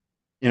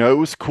 it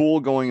was cool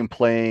going and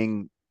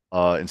playing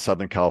in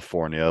Southern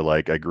California.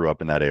 Like I grew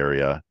up in that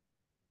area.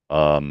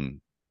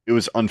 It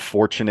was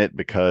unfortunate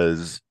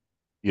because,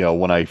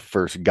 when I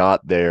first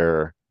got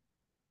there,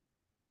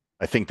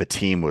 I think the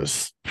team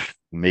was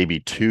maybe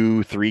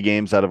 2, 3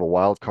 games out of a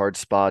wild card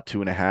spot,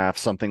 2.5,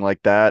 something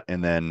like that.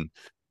 And then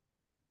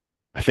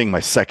I think my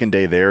second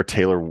day there,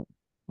 Taylor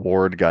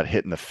Ward got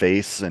hit in the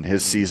face and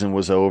his Mm. season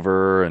was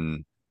over.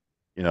 And,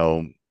 you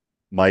know,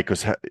 it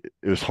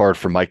was hard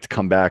for Mike to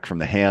come back from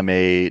the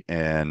hamate.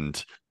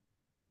 And,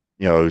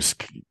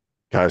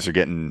 guys are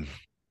getting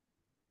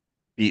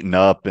beaten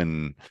up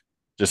and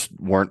just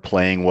weren't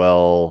playing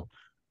well.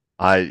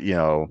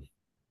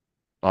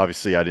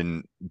 Obviously I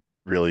didn't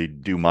really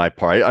do my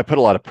part. I put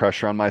a lot of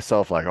pressure on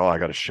myself, like, oh, I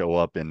got to show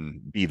up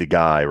and be the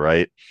guy,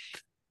 right?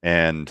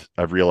 And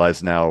I've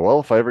realized now,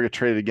 well, if I ever get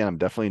traded again, I'm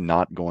definitely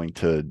not going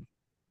to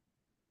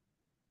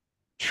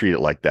treat it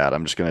like that.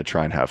 I'm just going to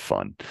try and have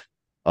fun.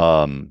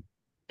 Um,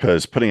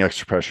 because putting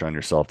extra pressure on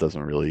yourself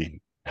doesn't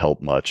really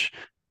help much.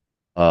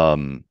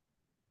 Um,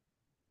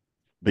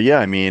 but yeah,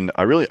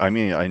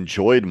 I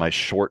enjoyed my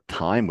short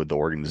time with the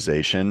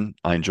organization.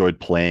 I enjoyed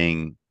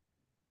playing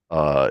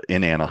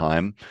in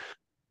Anaheim.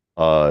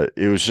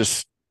 It was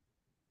just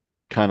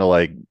kind of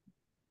like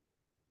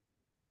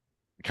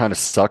kind of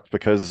sucked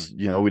because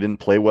we didn't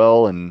play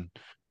well, and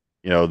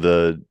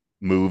the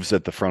moves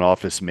that the front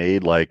office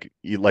made. Like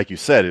you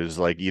said, it was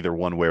like either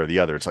one way or the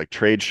other. It's like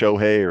trade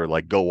Shohei or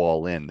like go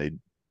all in. They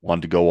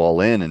wanted to go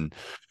all in, and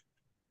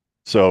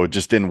so it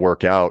just didn't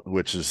work out,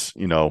 which is,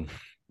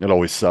 it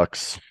always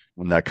sucks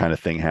when that kind of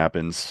thing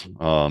happens.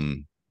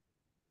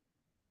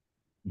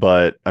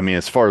 But I mean,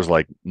 as far as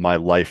like my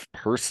life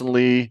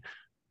personally,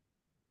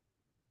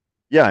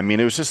 yeah, I mean,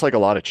 it was just like a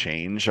lot of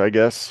change, I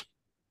guess.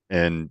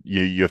 And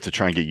you have to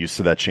try and get used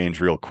to that change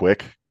real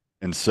quick.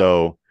 And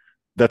so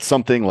that's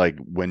something like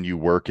when you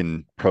work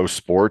in pro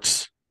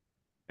sports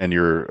and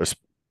you're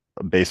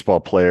a baseball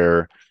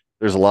player,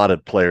 there's a lot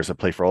of players that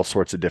play for all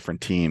sorts of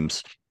different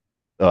teams.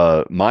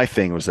 My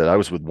thing was that I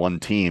was with one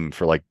team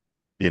for like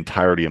the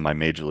entirety of my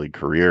major league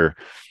career,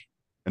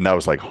 and that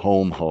was like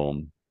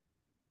home.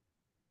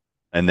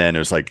 And then it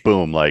was like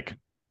boom, like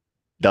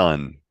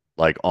done,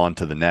 like on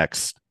to the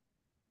next.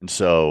 And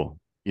so,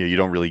 you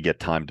don't really get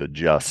time to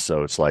adjust.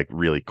 So it's like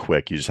really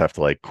quick. You just have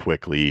to like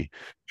quickly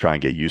try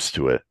and get used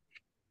to it.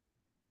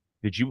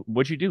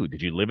 What'd you do?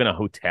 Did you live in a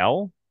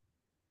hotel?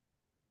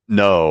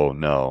 No,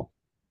 no.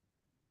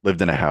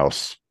 Lived in a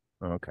house.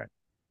 Oh, okay.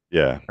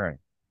 Yeah. All right.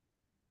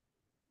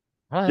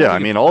 How the hell Yeah. do I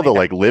you mean, all the find out?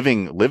 like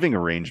living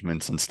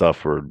arrangements and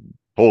stuff were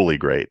totally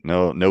great.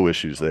 No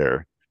issues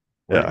there.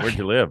 Yeah. Where'd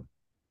you live?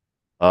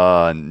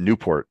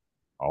 Newport.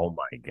 Oh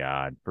my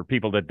God. For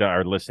people that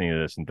are listening to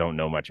this and don't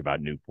know much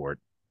about Newport,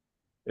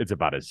 it's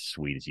about as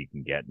sweet as you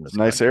can get in It's this a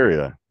nice country.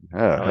 area.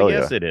 Yeah, Hell hell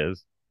yes, yeah. it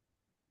is.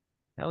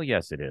 Hell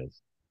yes, it is.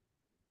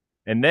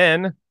 And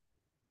then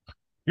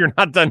you're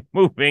not done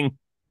moving.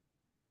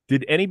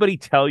 Did anybody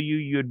tell you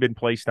you had been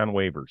placed on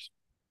waivers?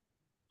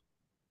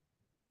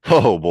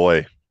 Oh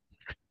boy.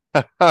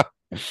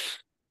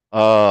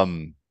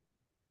 Um,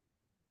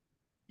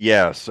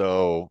 yeah,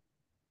 so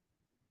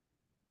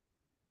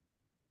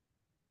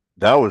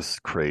that was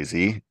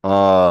crazy.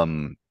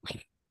 I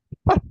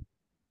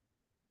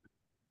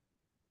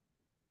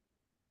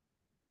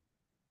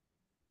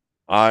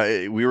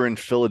we were in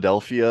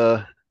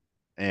Philadelphia,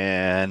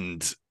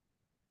 and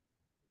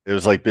it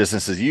was like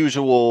business as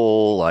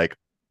usual. Like,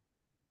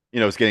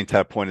 it's getting to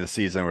that point of the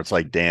season where it's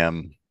like,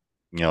 damn,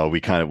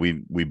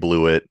 we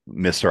blew it,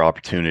 missed our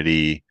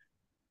opportunity.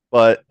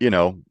 But,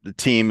 the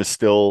team is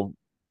still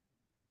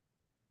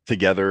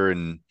together,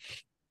 and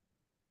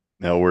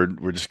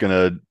we're just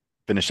gonna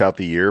finish out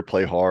the year,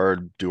 play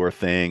hard, do our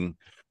thing.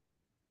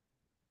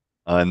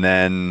 And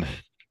then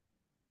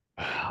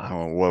I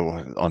don't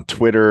know, on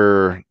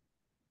Twitter,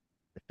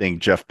 I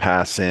think Jeff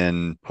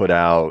Passan put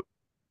out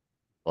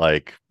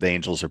like the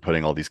Angels are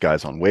putting all these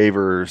guys on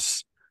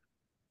waivers,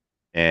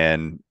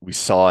 and we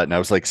saw it, and I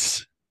was like,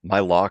 my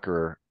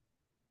locker.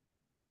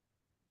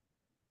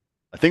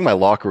 I think my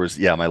locker was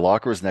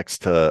next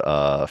to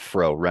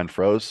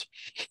Renfro's,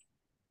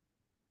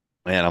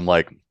 and I'm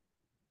like,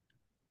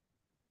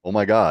 oh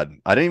my God,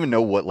 I didn't even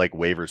know what like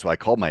waivers. So I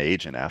called my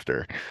agent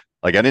after,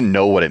 like I didn't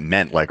know what it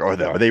meant. Like,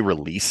 are they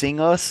releasing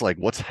us? Like,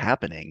 what's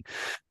happening?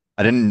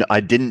 I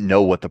didn't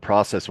know what the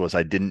process was.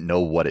 I didn't know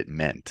what it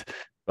meant.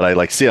 But I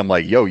like see, I'm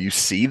like, yo, you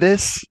see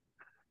this?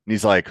 And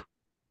he's like,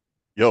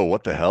 yo,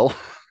 what the hell?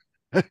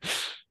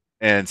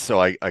 And so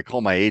I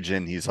call my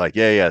agent. He's like,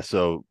 yeah, yeah.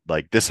 So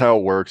like this is how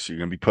it works. You're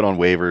gonna be put on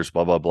waivers,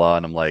 blah, blah, blah.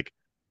 And I'm like,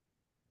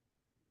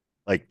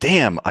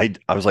 damn, I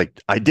was like,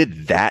 I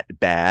did that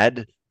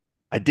bad.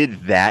 I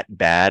did that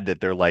bad that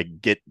they're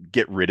like, get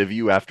rid of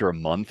you after a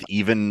month,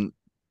 even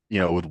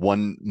with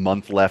 1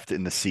 month left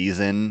in the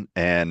season.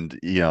 And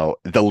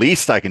the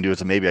least I can do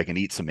is maybe I can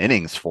eat some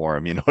innings for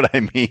him. You know what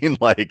I mean?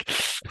 Like,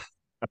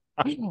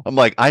 I'm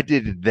like, I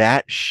did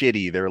that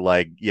shitty. They're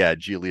like, yeah,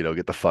 Giolito,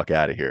 get the fuck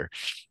out of here.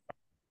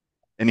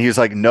 And he was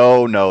like,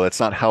 no, no, that's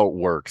not how it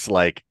works.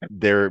 Like,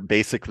 they're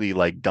basically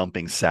like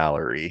dumping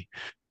salary,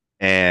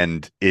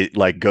 and it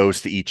like goes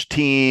to each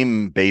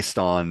team based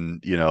on,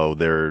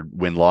 their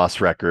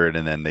win-loss record.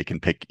 And then they can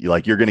pick,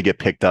 like, you're going to get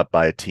picked up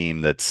by a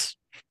team that's,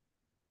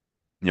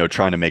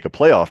 trying to make a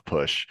playoff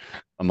push.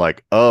 I'm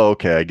like, oh,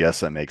 okay, I guess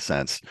that makes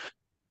sense.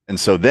 And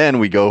so then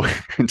we go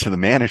into the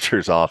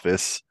manager's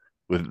office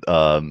with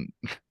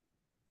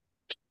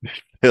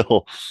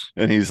Phil,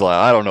 and he's like,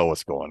 I don't know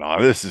what's going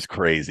on. This is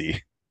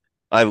crazy.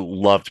 I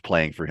loved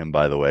playing for him,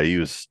 by the way. He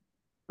was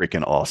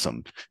freaking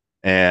awesome.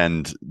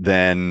 And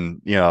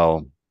then,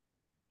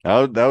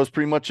 that was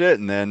pretty much it.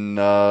 And then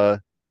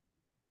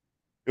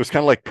it was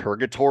kind of like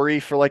purgatory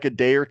for like a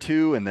day or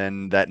two, and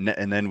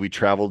then we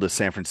traveled to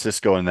San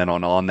Francisco, and then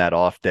on that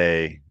off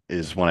day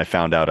is when I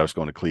found out I was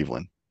going to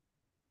Cleveland.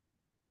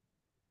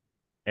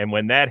 And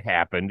when that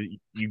happened,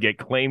 you get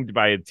claimed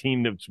by a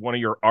team that's one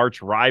of your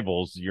arch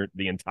rivals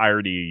the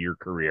entirety of your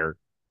career.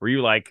 Were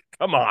you like,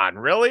 come on,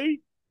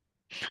 really?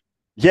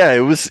 Yeah, it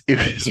was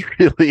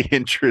really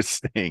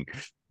interesting.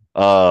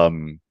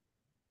 Um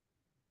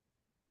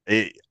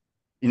it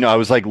I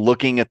was like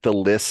looking at the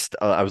list.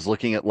 I was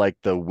looking at like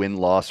the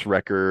win-loss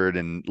record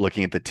and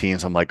looking at the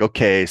teams. I'm like,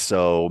 okay,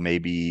 so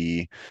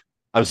maybe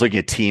I was looking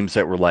at teams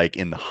that were like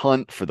in the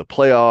hunt for the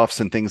playoffs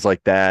and things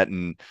like that.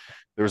 And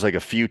there was like a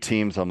few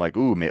teams I'm like,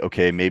 ooh,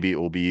 okay, maybe it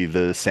will be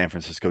the San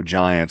Francisco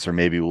Giants, or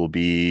maybe it will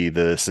be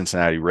the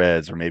Cincinnati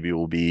Reds, or maybe it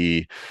will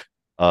be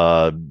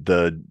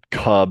the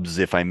Cubs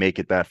if I make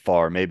it that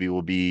far. Maybe it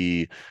will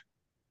be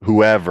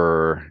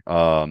whoever.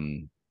 I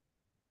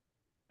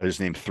just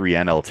named three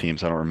NL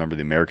teams. I don't remember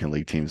the American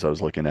League teams I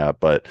was looking at,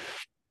 but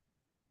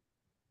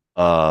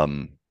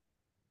um,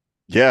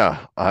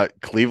 yeah,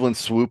 Cleveland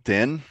swooped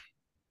in,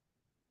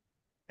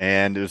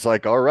 and it was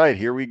like, all right,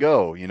 here we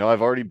go.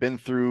 I've already been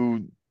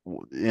through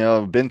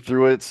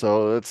it,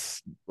 so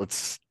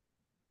let's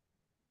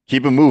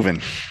keep it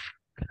moving.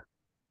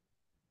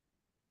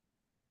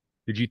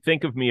 Did you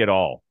think of me at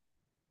all?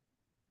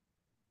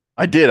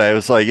 I did. I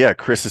was like, yeah,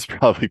 Chris is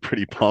probably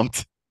pretty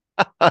pumped.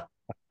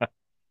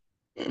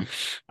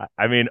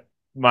 I mean,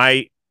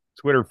 my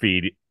Twitter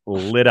feed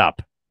lit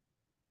up.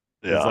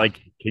 It was Yeah, like,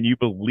 can you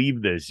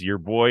believe this? Your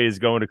boy is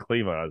going to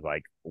Cleveland. I was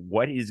like,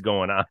 what is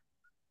going on?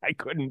 I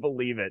couldn't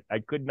believe it. I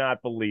could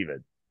not believe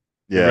it.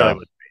 It really yeah.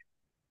 was.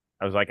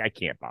 I was like, I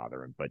can't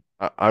bother him, but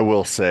I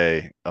will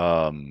say,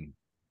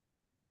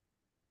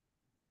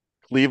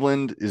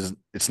 Cleveland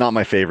it's not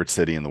my favorite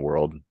city in the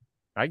world.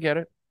 I get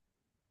it.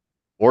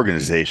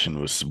 Organization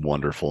was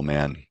wonderful,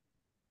 man.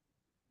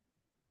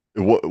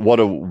 What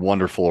a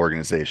wonderful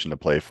organization to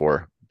play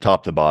for,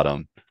 top to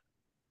bottom.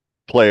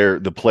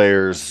 The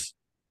players,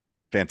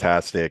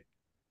 fantastic,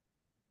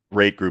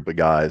 great group of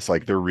guys.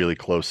 Like they're really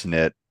close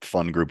knit,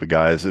 fun group of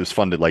guys. It was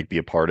fun to like be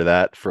a part of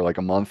that for like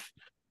a month,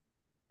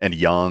 and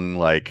young,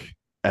 like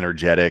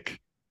energetic.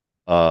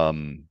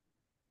 Um,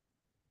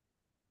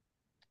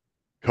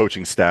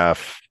 Coaching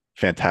staff,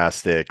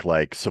 fantastic.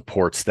 Like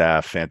support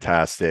staff,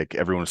 fantastic.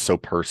 Everyone was so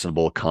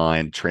personable,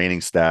 kind.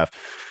 Training staff,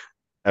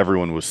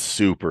 everyone was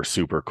super,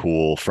 super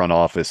cool. Front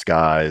office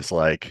guys,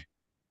 like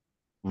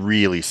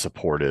really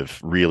supportive,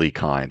 really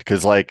kind.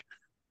 Because like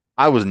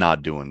I was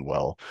not doing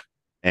well,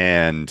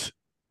 and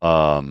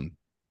um,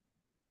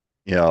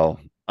 you know,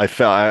 I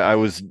felt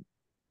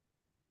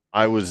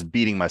I was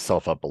beating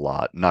myself up a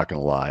lot. Not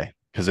gonna lie,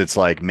 because it's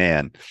like,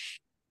 man,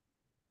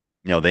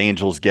 the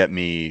Angels get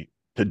me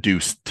to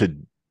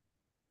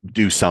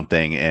do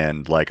something,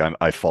 and like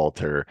I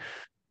falter.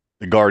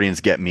 The Guardians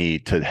get me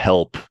to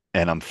help,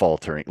 and I'm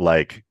faltering.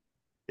 Like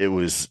I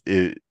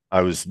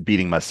was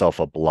beating myself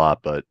up a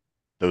lot, but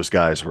those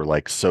guys were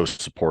like so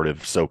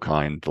supportive, so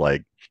kind.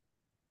 Like,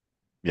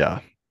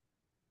 yeah,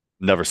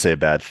 never say a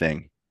bad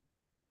thing.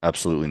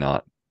 Absolutely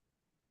not.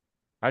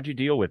 How'd you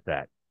deal with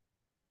that?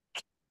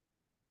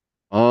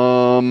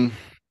 Um,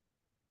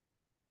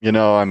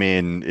 I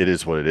mean, it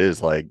is what it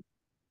is. Like,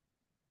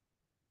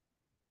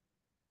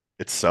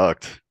 it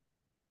sucked.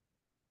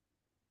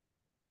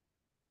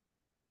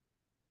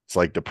 It's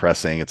like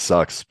depressing. It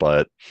sucks,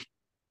 but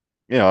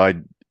I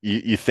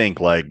you think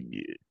like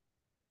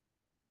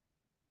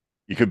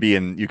you could be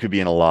in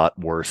a lot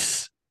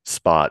worse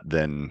spot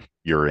than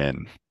you're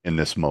in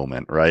this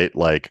moment, right?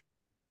 Like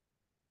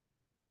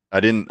I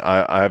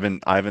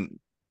haven't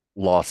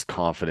lost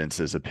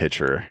confidence as a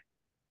pitcher.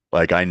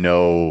 Like I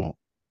know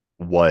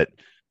what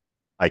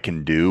I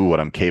can do, what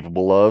I'm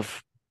capable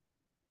of.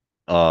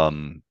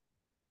 Um,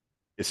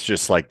 it's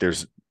just like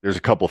there's a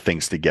couple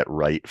things to get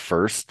right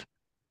first.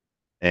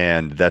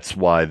 And that's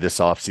why this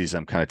offseason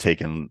I'm kind of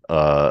taking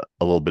a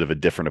little bit of a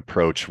different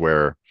approach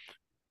where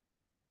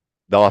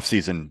the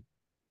offseason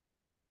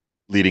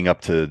leading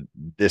up to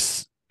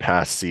this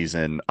past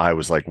season, I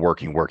was like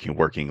working, working,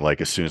 working.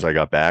 Like as soon as I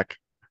got back,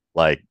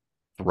 like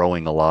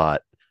throwing a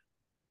lot,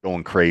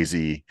 going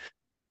crazy,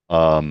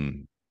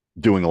 um,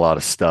 doing a lot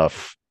of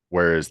stuff.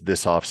 Whereas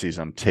this offseason,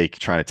 I'm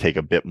trying to take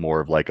a bit more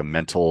of like a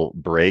mental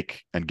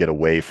break and get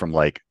away from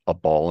like a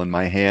ball in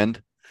my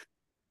hand.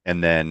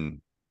 And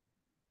then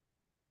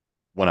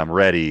when I'm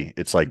ready,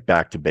 it's like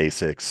back to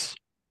basics.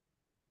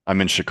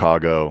 I'm in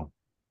Chicago,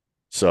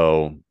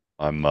 so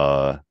I'm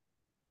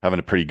having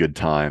a pretty good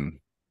time.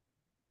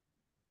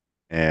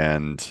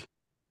 And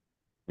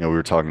we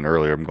were talking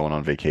earlier. I'm going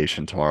on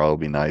vacation tomorrow. It'll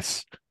be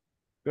nice.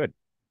 Good.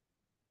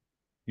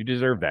 You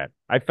deserve that.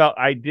 I felt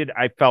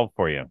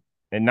for you.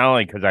 And not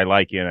only because I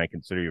like you and I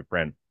consider you a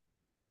friend,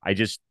 I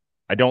just,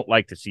 I don't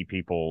like to see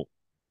people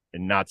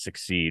and not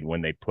succeed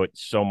when they put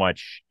so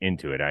much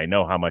into it. I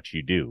know how much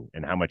you do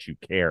and how much you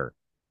care.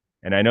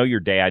 And I know your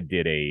dad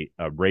did a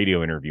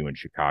radio interview in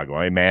Chicago.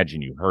 I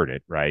imagine you heard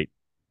it, right?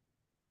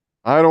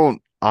 I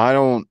don't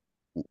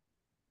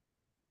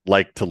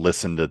like to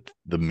listen to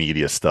the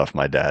media stuff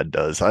my dad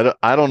does. I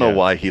don't know Yeah.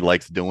 why he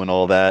likes doing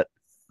all that,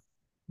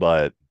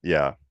 but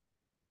yeah.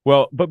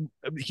 Well, but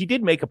he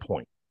did make a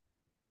point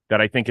that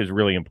I think is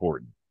really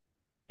important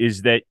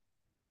is that,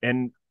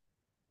 and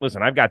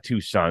listen, I've got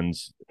two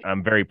sons.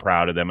 I'm very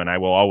proud of them, and I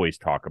will always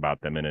talk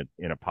about them in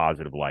a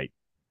positive light.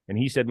 And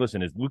he said,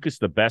 "Listen, is Lucas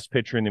the best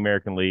pitcher in the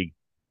American League?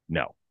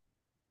 No.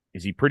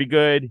 Is he pretty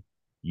good?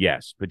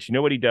 Yes. But you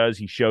know what he does?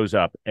 He shows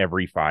up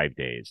every 5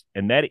 days,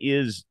 and that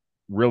is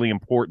really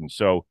important.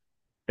 So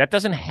that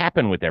doesn't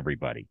happen with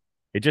everybody.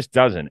 It just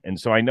doesn't. And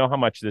so I know how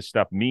much this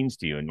stuff means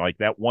to you. And like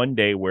that one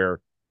day where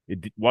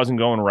it wasn't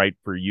going right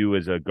for you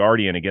as a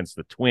Guardian against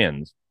the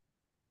Twins,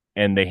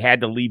 and they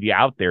had to leave you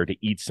out there to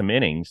eat some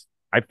innings,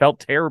 I felt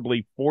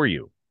terribly for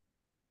you.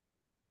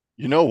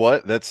 You know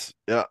what? That's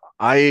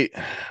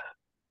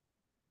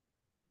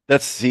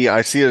see,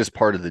 I see it as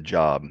part of the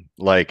job.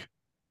 Like,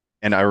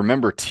 and I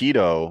remember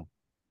Tito,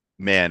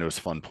 man, it was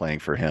fun playing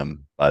for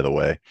him, by the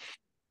way.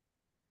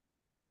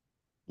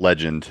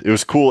 Legend. It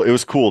was cool. It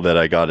was cool that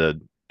I got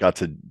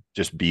to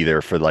just be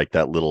there for like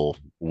that little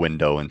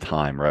window in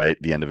time, right?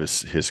 The end of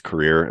his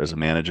career as a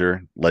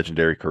manager,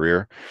 legendary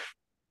career.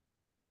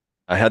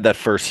 I had that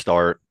first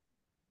start,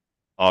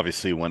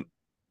 obviously went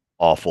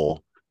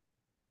awful.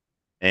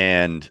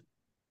 And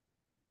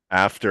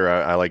after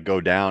I like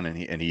go down and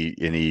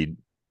he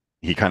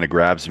kind of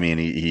grabs me and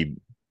he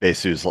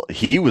basically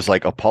he was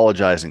like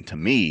apologizing to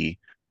me.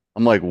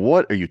 I'm like,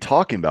 what are you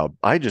talking about?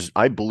 I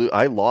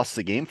lost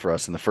the game for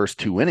us in the first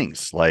two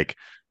innings. Like,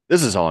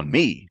 this is on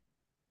me.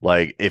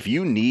 Like, if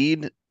you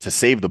need to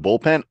save the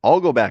bullpen, I'll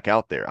go back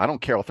out there. I don't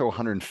care. I'll throw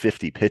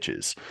 150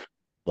 pitches.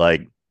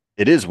 Like,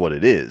 it is what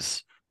it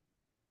is.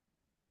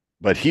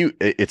 But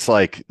it's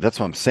like, that's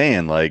what I'm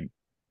saying. Like,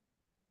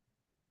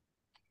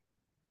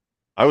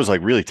 I was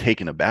like really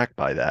taken aback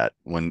by that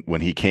when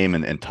he came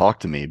and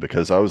talked to me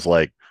because I was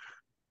like,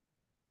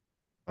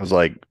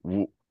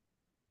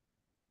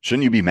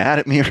 shouldn't you be mad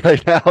at me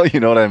right now? You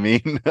know what I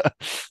mean?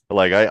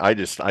 Like I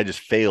just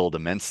failed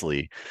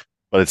immensely.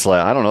 But it's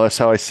like, I don't know, that's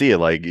how I see it.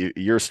 Like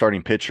you're a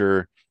starting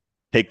pitcher,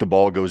 take the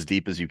ball, go as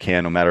deep as you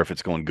can, no matter if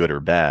it's going good or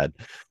bad.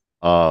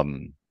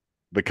 Um,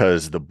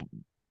 because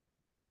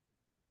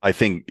I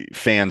think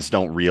fans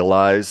don't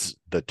realize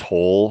the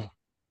toll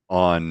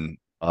on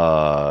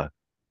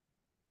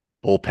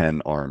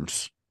bullpen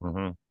arms.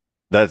 Mm-hmm.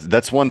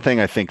 That's one thing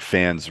I think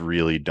fans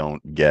really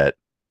don't get.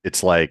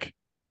 It's like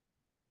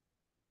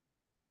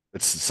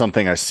it's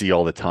something I see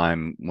all the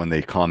time when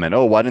they comment,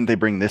 "Oh, why didn't they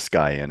bring this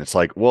guy in?" It's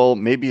like, well,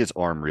 maybe his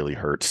arm really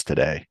hurts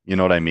today. You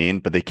know what I mean?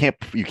 But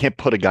you can't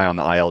put a guy on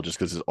the IL just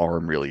because his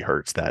arm really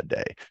hurts that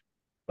day.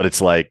 But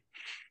it's like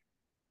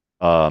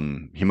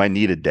he might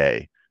need a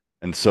day.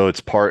 And so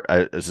it's part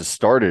as a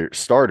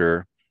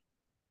starter,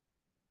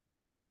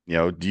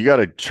 you got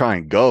to try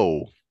and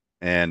go.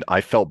 And I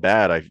felt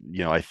bad.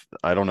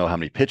 I don't know how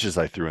many pitches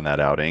I threw in that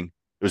outing.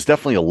 It was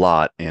definitely a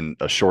lot in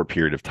a short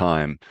period of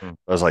time. I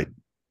was like,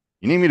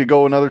 you need me to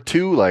go another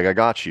two? Like, I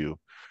got you.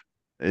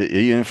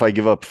 Even if I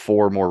give up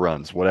four more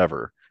runs,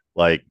 whatever.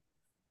 Like,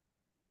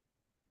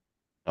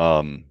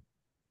 um,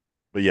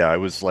 but yeah, I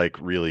was like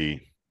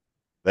really,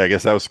 I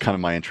guess that was kind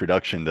of my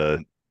introduction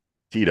to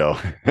Tito.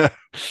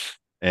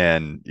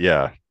 And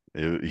yeah,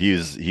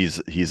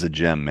 he's a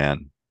gem,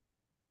 man.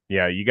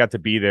 Yeah, you got to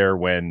be there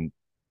and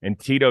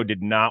Tito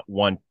did not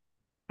want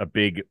a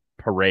big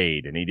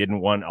parade and he didn't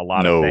want a lot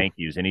of No. thank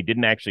yous and he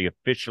didn't actually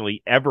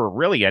officially ever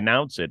really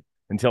announce it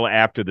until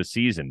after the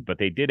season. But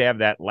they did have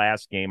that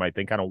last game, I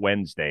think, on a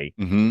Wednesday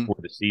Hmm. before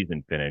the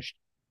season finished.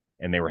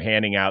 And they were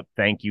handing out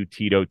thank you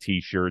Tito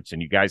t-shirts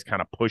and you guys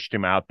kind of pushed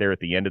him out there at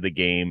the end of the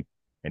game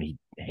and he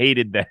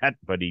hated that,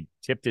 but he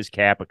tipped his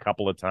cap a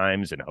couple of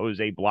times and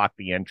Jose blocked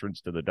the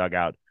entrance to the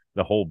dugout,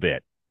 the whole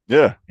bit.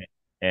 Yeah.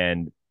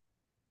 And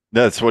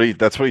That's what he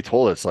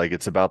told us. Like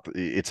it's about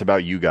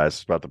you guys,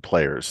 it's about the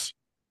players.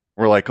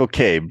 We're like,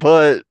 okay,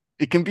 but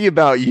it can be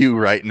about you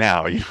right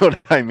now. You know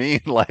what I mean?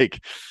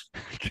 Like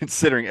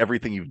considering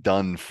everything you've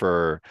done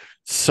for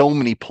so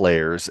many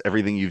players,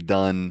 everything you've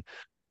done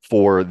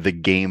for the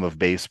game of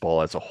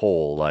baseball as a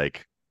whole,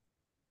 like,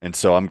 and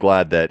so I'm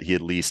glad that he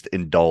at least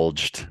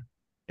indulged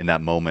in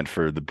that moment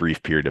for the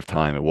brief period of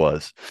time it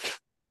was.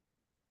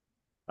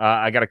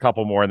 I got a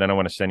couple more and then I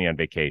want to send you on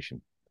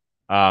vacation.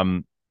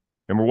 Um,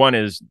 Number one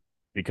is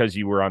because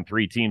you were on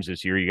three teams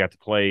this year, you got to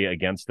play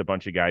against a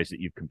bunch of guys that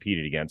you've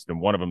competed against. And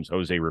one of them is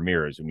Jose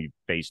Ramirez, whom you've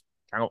faced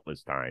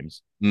countless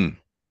times. Mm.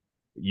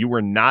 You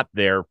were not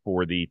there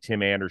for the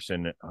Tim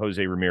Anderson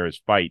Jose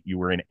Ramirez fight. You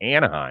were in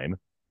Anaheim,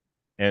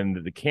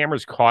 and the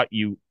cameras caught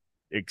you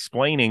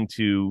explaining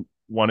to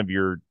one of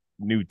your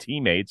new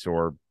teammates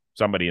or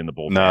somebody in the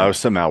No, I bullpen. was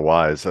somehow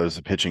wise. I was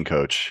a pitching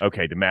coach.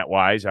 Okay, to Matt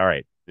Wise. All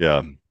right.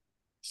 Yeah.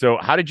 So,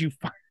 how did you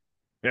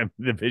find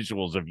the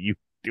visuals of you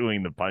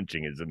doing the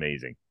punching? Is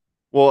amazing.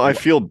 Well, I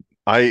feel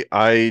it's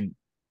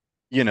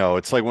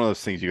like one of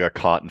those things you got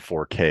caught in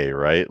 4K,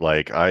 right?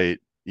 Like I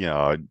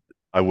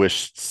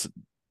wish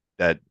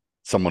that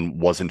someone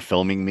wasn't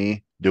filming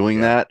me doing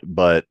Yeah. that,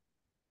 but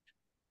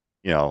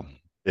you know,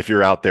 if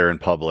you're out there in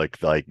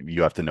public, like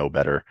you have to know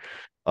better.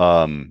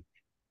 Um,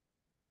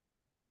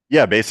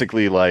 yeah,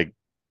 basically like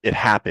it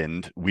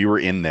happened. We were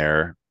in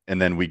there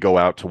and then we go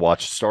out to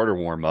watch starter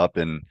warm up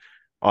and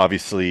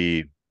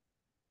obviously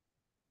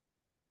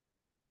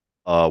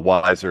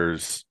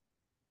Weiser's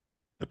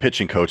the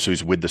pitching coach, so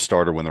he's with the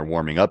starter when they're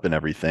warming up and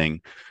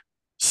everything.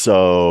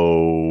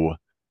 So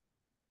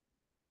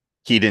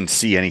he didn't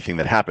see anything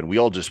that happened. We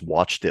all just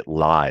watched it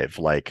live,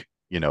 like,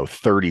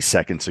 30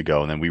 seconds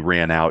ago. And then we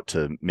ran out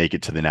to make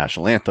it to the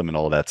national anthem and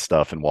all that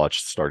stuff and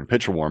watched the starting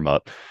pitcher warm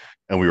up.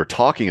 And we were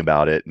talking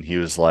about it. And he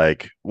was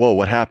like, whoa,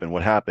 what happened?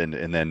 What happened?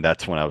 And then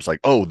that's when I was like,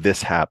 oh,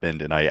 this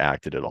happened. And I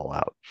acted it all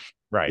out.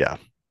 Right. Yeah.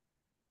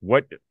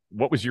 What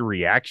what was your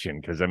reaction?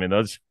 Because I mean,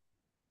 those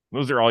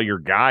are all your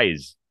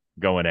guys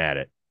going at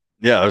it.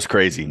 Yeah, it was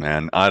crazy,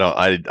 man.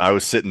 I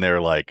was sitting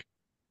there like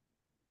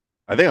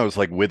I think I was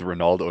like with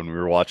Ronaldo and we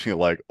were watching it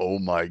like, oh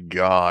my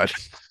God.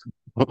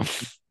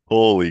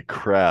 Holy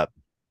crap.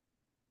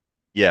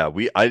 Yeah,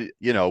 we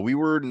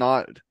were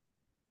not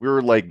we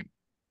were like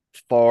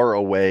far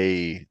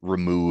away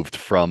removed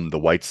from the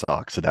White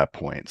Sox at that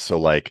point. So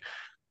like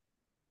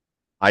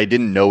I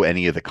didn't know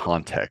any of the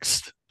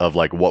context of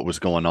like what was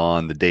going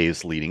on the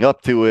days leading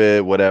up to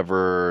it,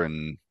 whatever.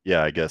 And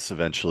yeah, I guess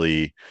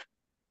eventually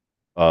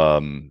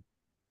um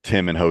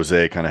Tim and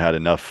Jose kind of had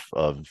enough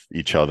of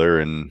each other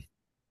and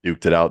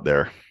duked it out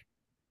there.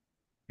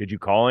 Did you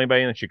call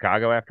anybody in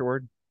Chicago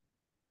afterward?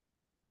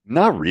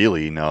 Not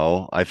really,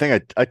 no. I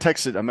think I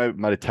texted I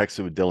might have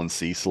texted with Dylan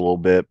Cease a little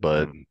bit,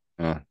 but Mm,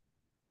 uh,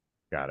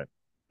 got it.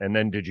 And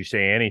then did you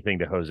say anything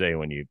to Jose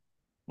when you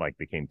like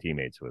became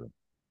teammates with him?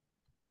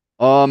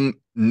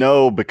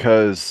 no,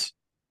 because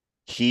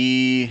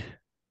he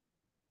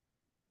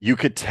you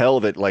could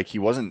tell that like he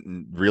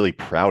wasn't really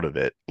proud of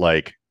it.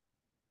 Like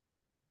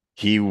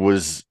he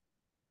was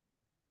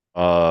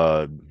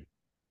uh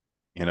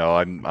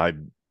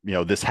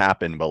this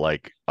happened, but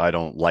like I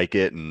don't like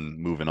it and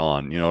moving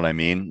on. You know what I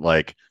mean?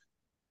 Like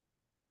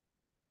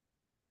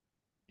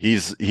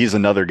he's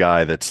another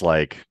guy that's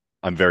like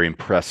I'm very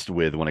impressed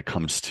with when it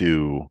comes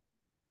to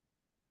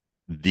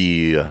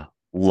the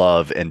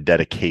love and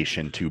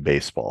dedication to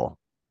baseball.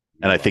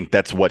 And You I are. think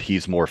that's what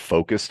he's more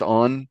focused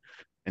on.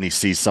 And he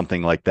sees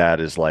something like that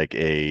as like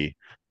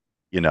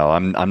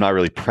I'm not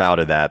really proud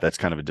of that. That's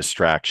kind of a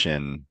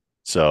distraction.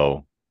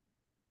 So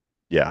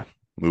yeah,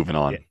 moving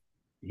Yeah. on.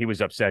 He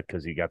was upset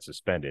because he got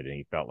suspended and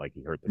he felt like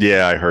he hurt the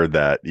Yeah, team. I heard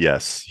that.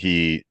 Yes.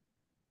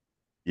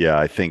 Yeah,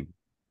 I think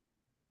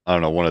I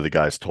don't know, one of the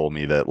guys told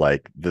me that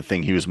like the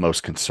thing he was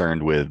most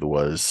concerned with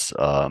was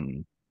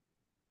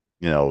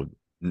you know,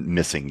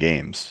 missing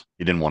games.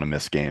 He didn't want to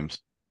miss games.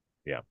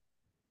 Yeah.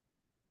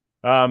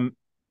 Um,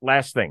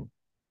 Last thing.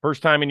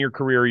 First time in your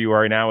career, you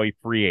are now a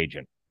free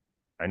agent.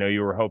 I know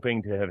you were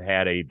hoping to have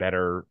had a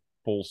better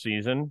full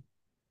season.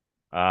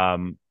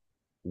 Um,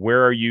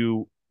 where are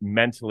you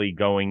mentally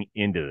going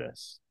into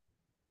this?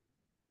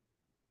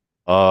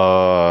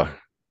 Uh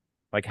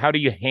Like, how do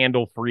you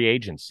handle free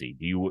agency?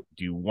 Do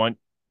you want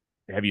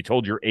have you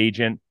told your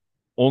agent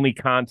only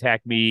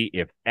contact me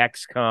if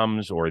X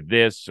comes or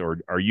this, or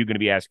are you going to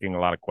be asking a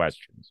lot of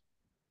questions?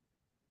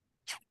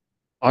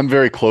 I'm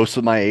very close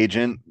with my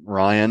agent,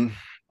 Ryan.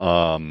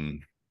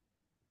 Um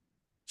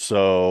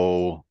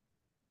so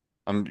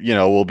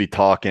we'll be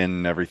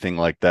talking everything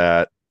like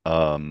that.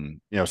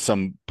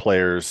 Some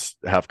players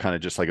have kind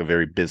of just like a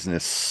very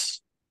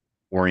business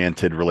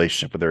oriented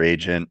relationship with their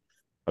agent.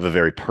 I have a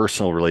very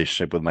personal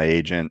relationship with my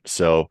agent.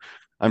 So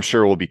I'm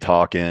sure we'll be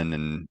talking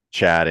and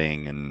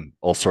chatting and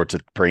all sorts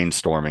of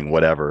brainstorming,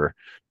 whatever.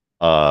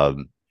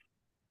 Um,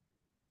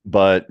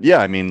 but yeah,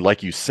 I mean,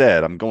 like you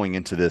said, I'm going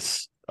into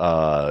this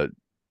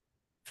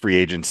free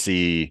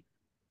agency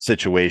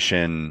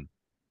situation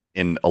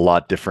in a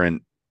lot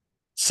different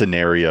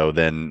scenario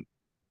than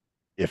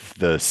if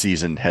the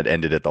season had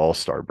ended at the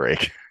All-Star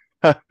break.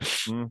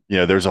 Mm.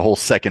 There's a whole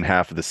second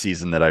half of the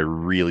season that I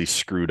really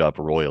screwed up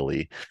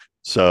royally.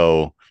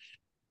 So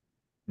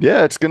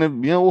yeah, it's gonna,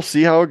 we'll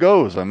see how it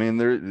goes. I mean,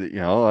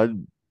 I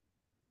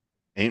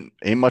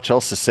ain't much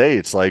else to say.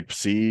 It's like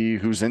see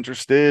who's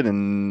interested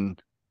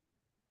and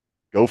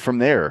go from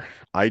there.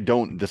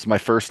 This is my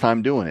first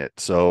time doing it,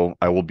 so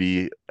I will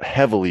be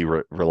heavily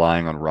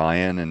relying on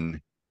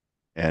Ryan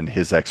and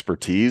his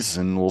expertise,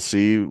 and we'll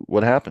see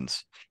what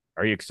happens.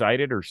 Are you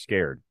excited or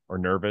scared or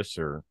nervous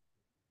or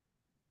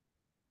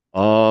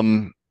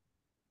Um,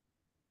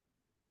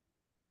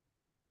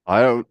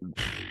 I don't,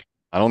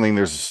 I don't think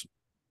there's,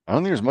 I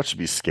don't think there's much to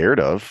be scared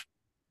of.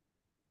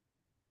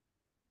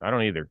 I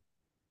don't either.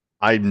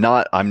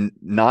 I'm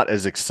not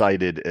as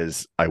excited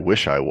as I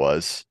wish I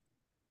was,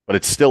 but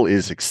it still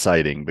is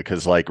exciting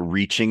because like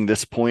reaching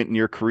this point in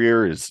your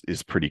career is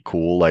pretty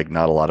cool. Like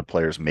not a lot of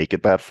players make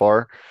it that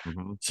far.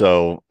 Mm-hmm.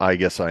 So I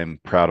guess I'm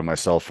proud of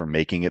myself for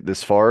making it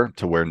this far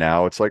to where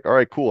now it's like, all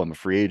right, cool. I'm a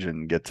free agent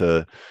and get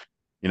to,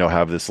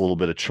 have this little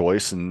bit of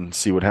choice and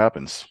see what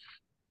happens.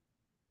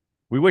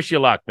 We wish you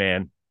luck,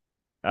 man.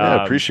 Yeah,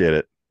 Um, appreciate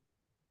it.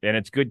 and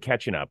it's good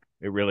catching up.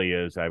 It really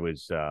is. I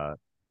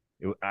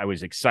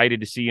was excited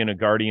to see you in a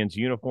Guardians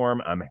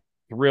uniform. I'm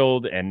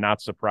thrilled and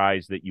not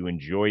surprised that you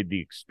enjoyed the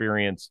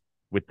experience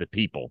with the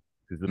people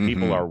because the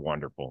people are Hmm.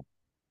 wonderful.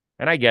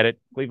 And I get it.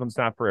 Cleveland's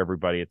not for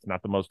everybody. It's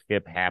not the most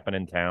hip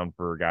happening town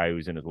for a guy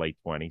who's in his late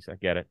 20s. I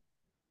get it.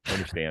 I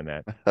understand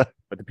that.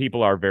 But the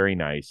people are very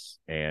nice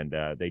and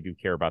they do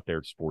care about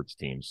their sports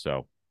teams.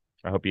 So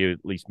I hope you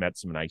at least met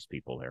some nice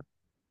people there.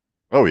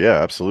 Oh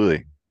yeah,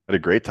 absolutely. Had a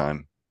great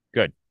time.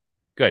 Good.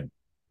 Good.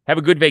 Have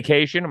a good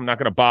vacation. I'm not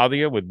going to bother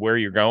you with where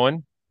you're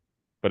going,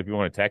 but if you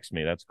want to text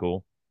me, that's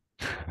cool.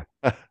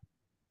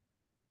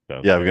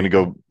 So Yeah, I'm there gonna you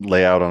go. go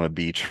lay out on a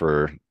beach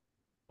for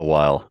a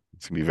while.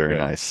 It's gonna be very Good.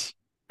 nice.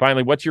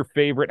 Finally, what's your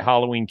favorite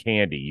Halloween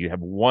candy? You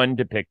have one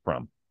to pick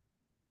from.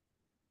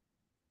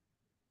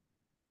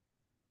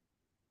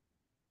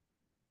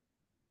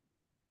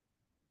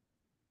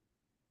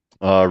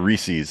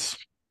 Reese's.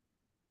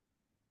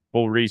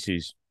 Full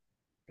Reese's.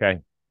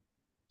 Okay.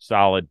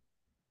 Solid.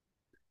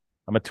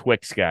 I'm a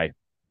Twix guy.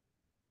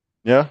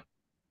 Yeah.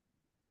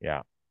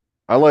 Yeah.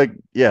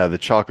 Yeah, the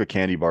chocolate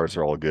candy bars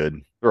are all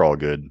good. They're all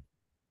good.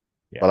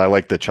 Yeah. But I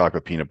like the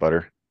chocolate peanut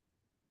butter.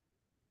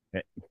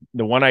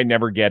 The one I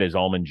never get is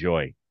Almond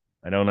Joy.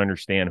 I don't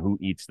understand who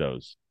eats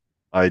those.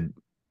 I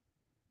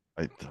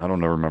I don't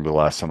know, remember the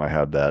last time I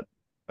had that.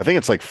 I think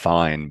it's like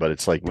fine, but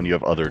it's like when you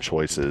have other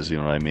choices, you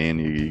know what I mean?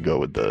 You go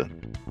with the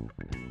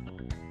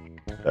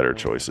better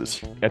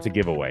choices. That's a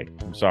giveaway.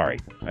 I'm sorry.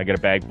 I get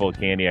a bag full of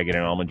candy. I get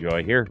an Almond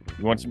Joy. Here,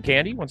 you want some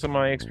candy? Want some of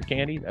my extra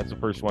candy? That's the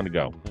first one to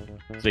go.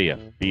 See ya.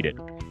 Beat it.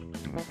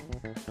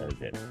 That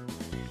is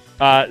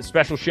it.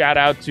 Special shout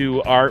out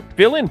to our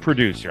fill-in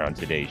producer on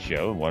today's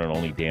show, one and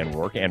only Dan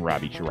Rourke, and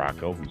Robbie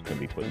Chiraco, who's going to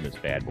be putting this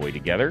bad boy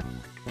together.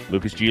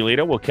 Lucas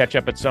Giolito, we'll catch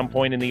up at some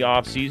point in the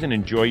off season.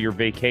 Enjoy your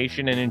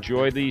vacation and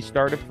enjoy the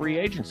start of free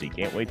agency.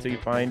 Can't wait till you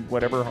find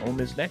whatever home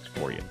is next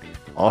for you.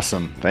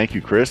 Awesome. Thank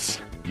you, Chris.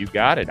 You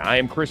got it. I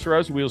am Chris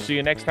Rose. We'll see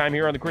you next time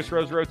here on the Chris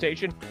Rose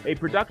Rotation, a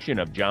production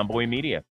of John Boy Media.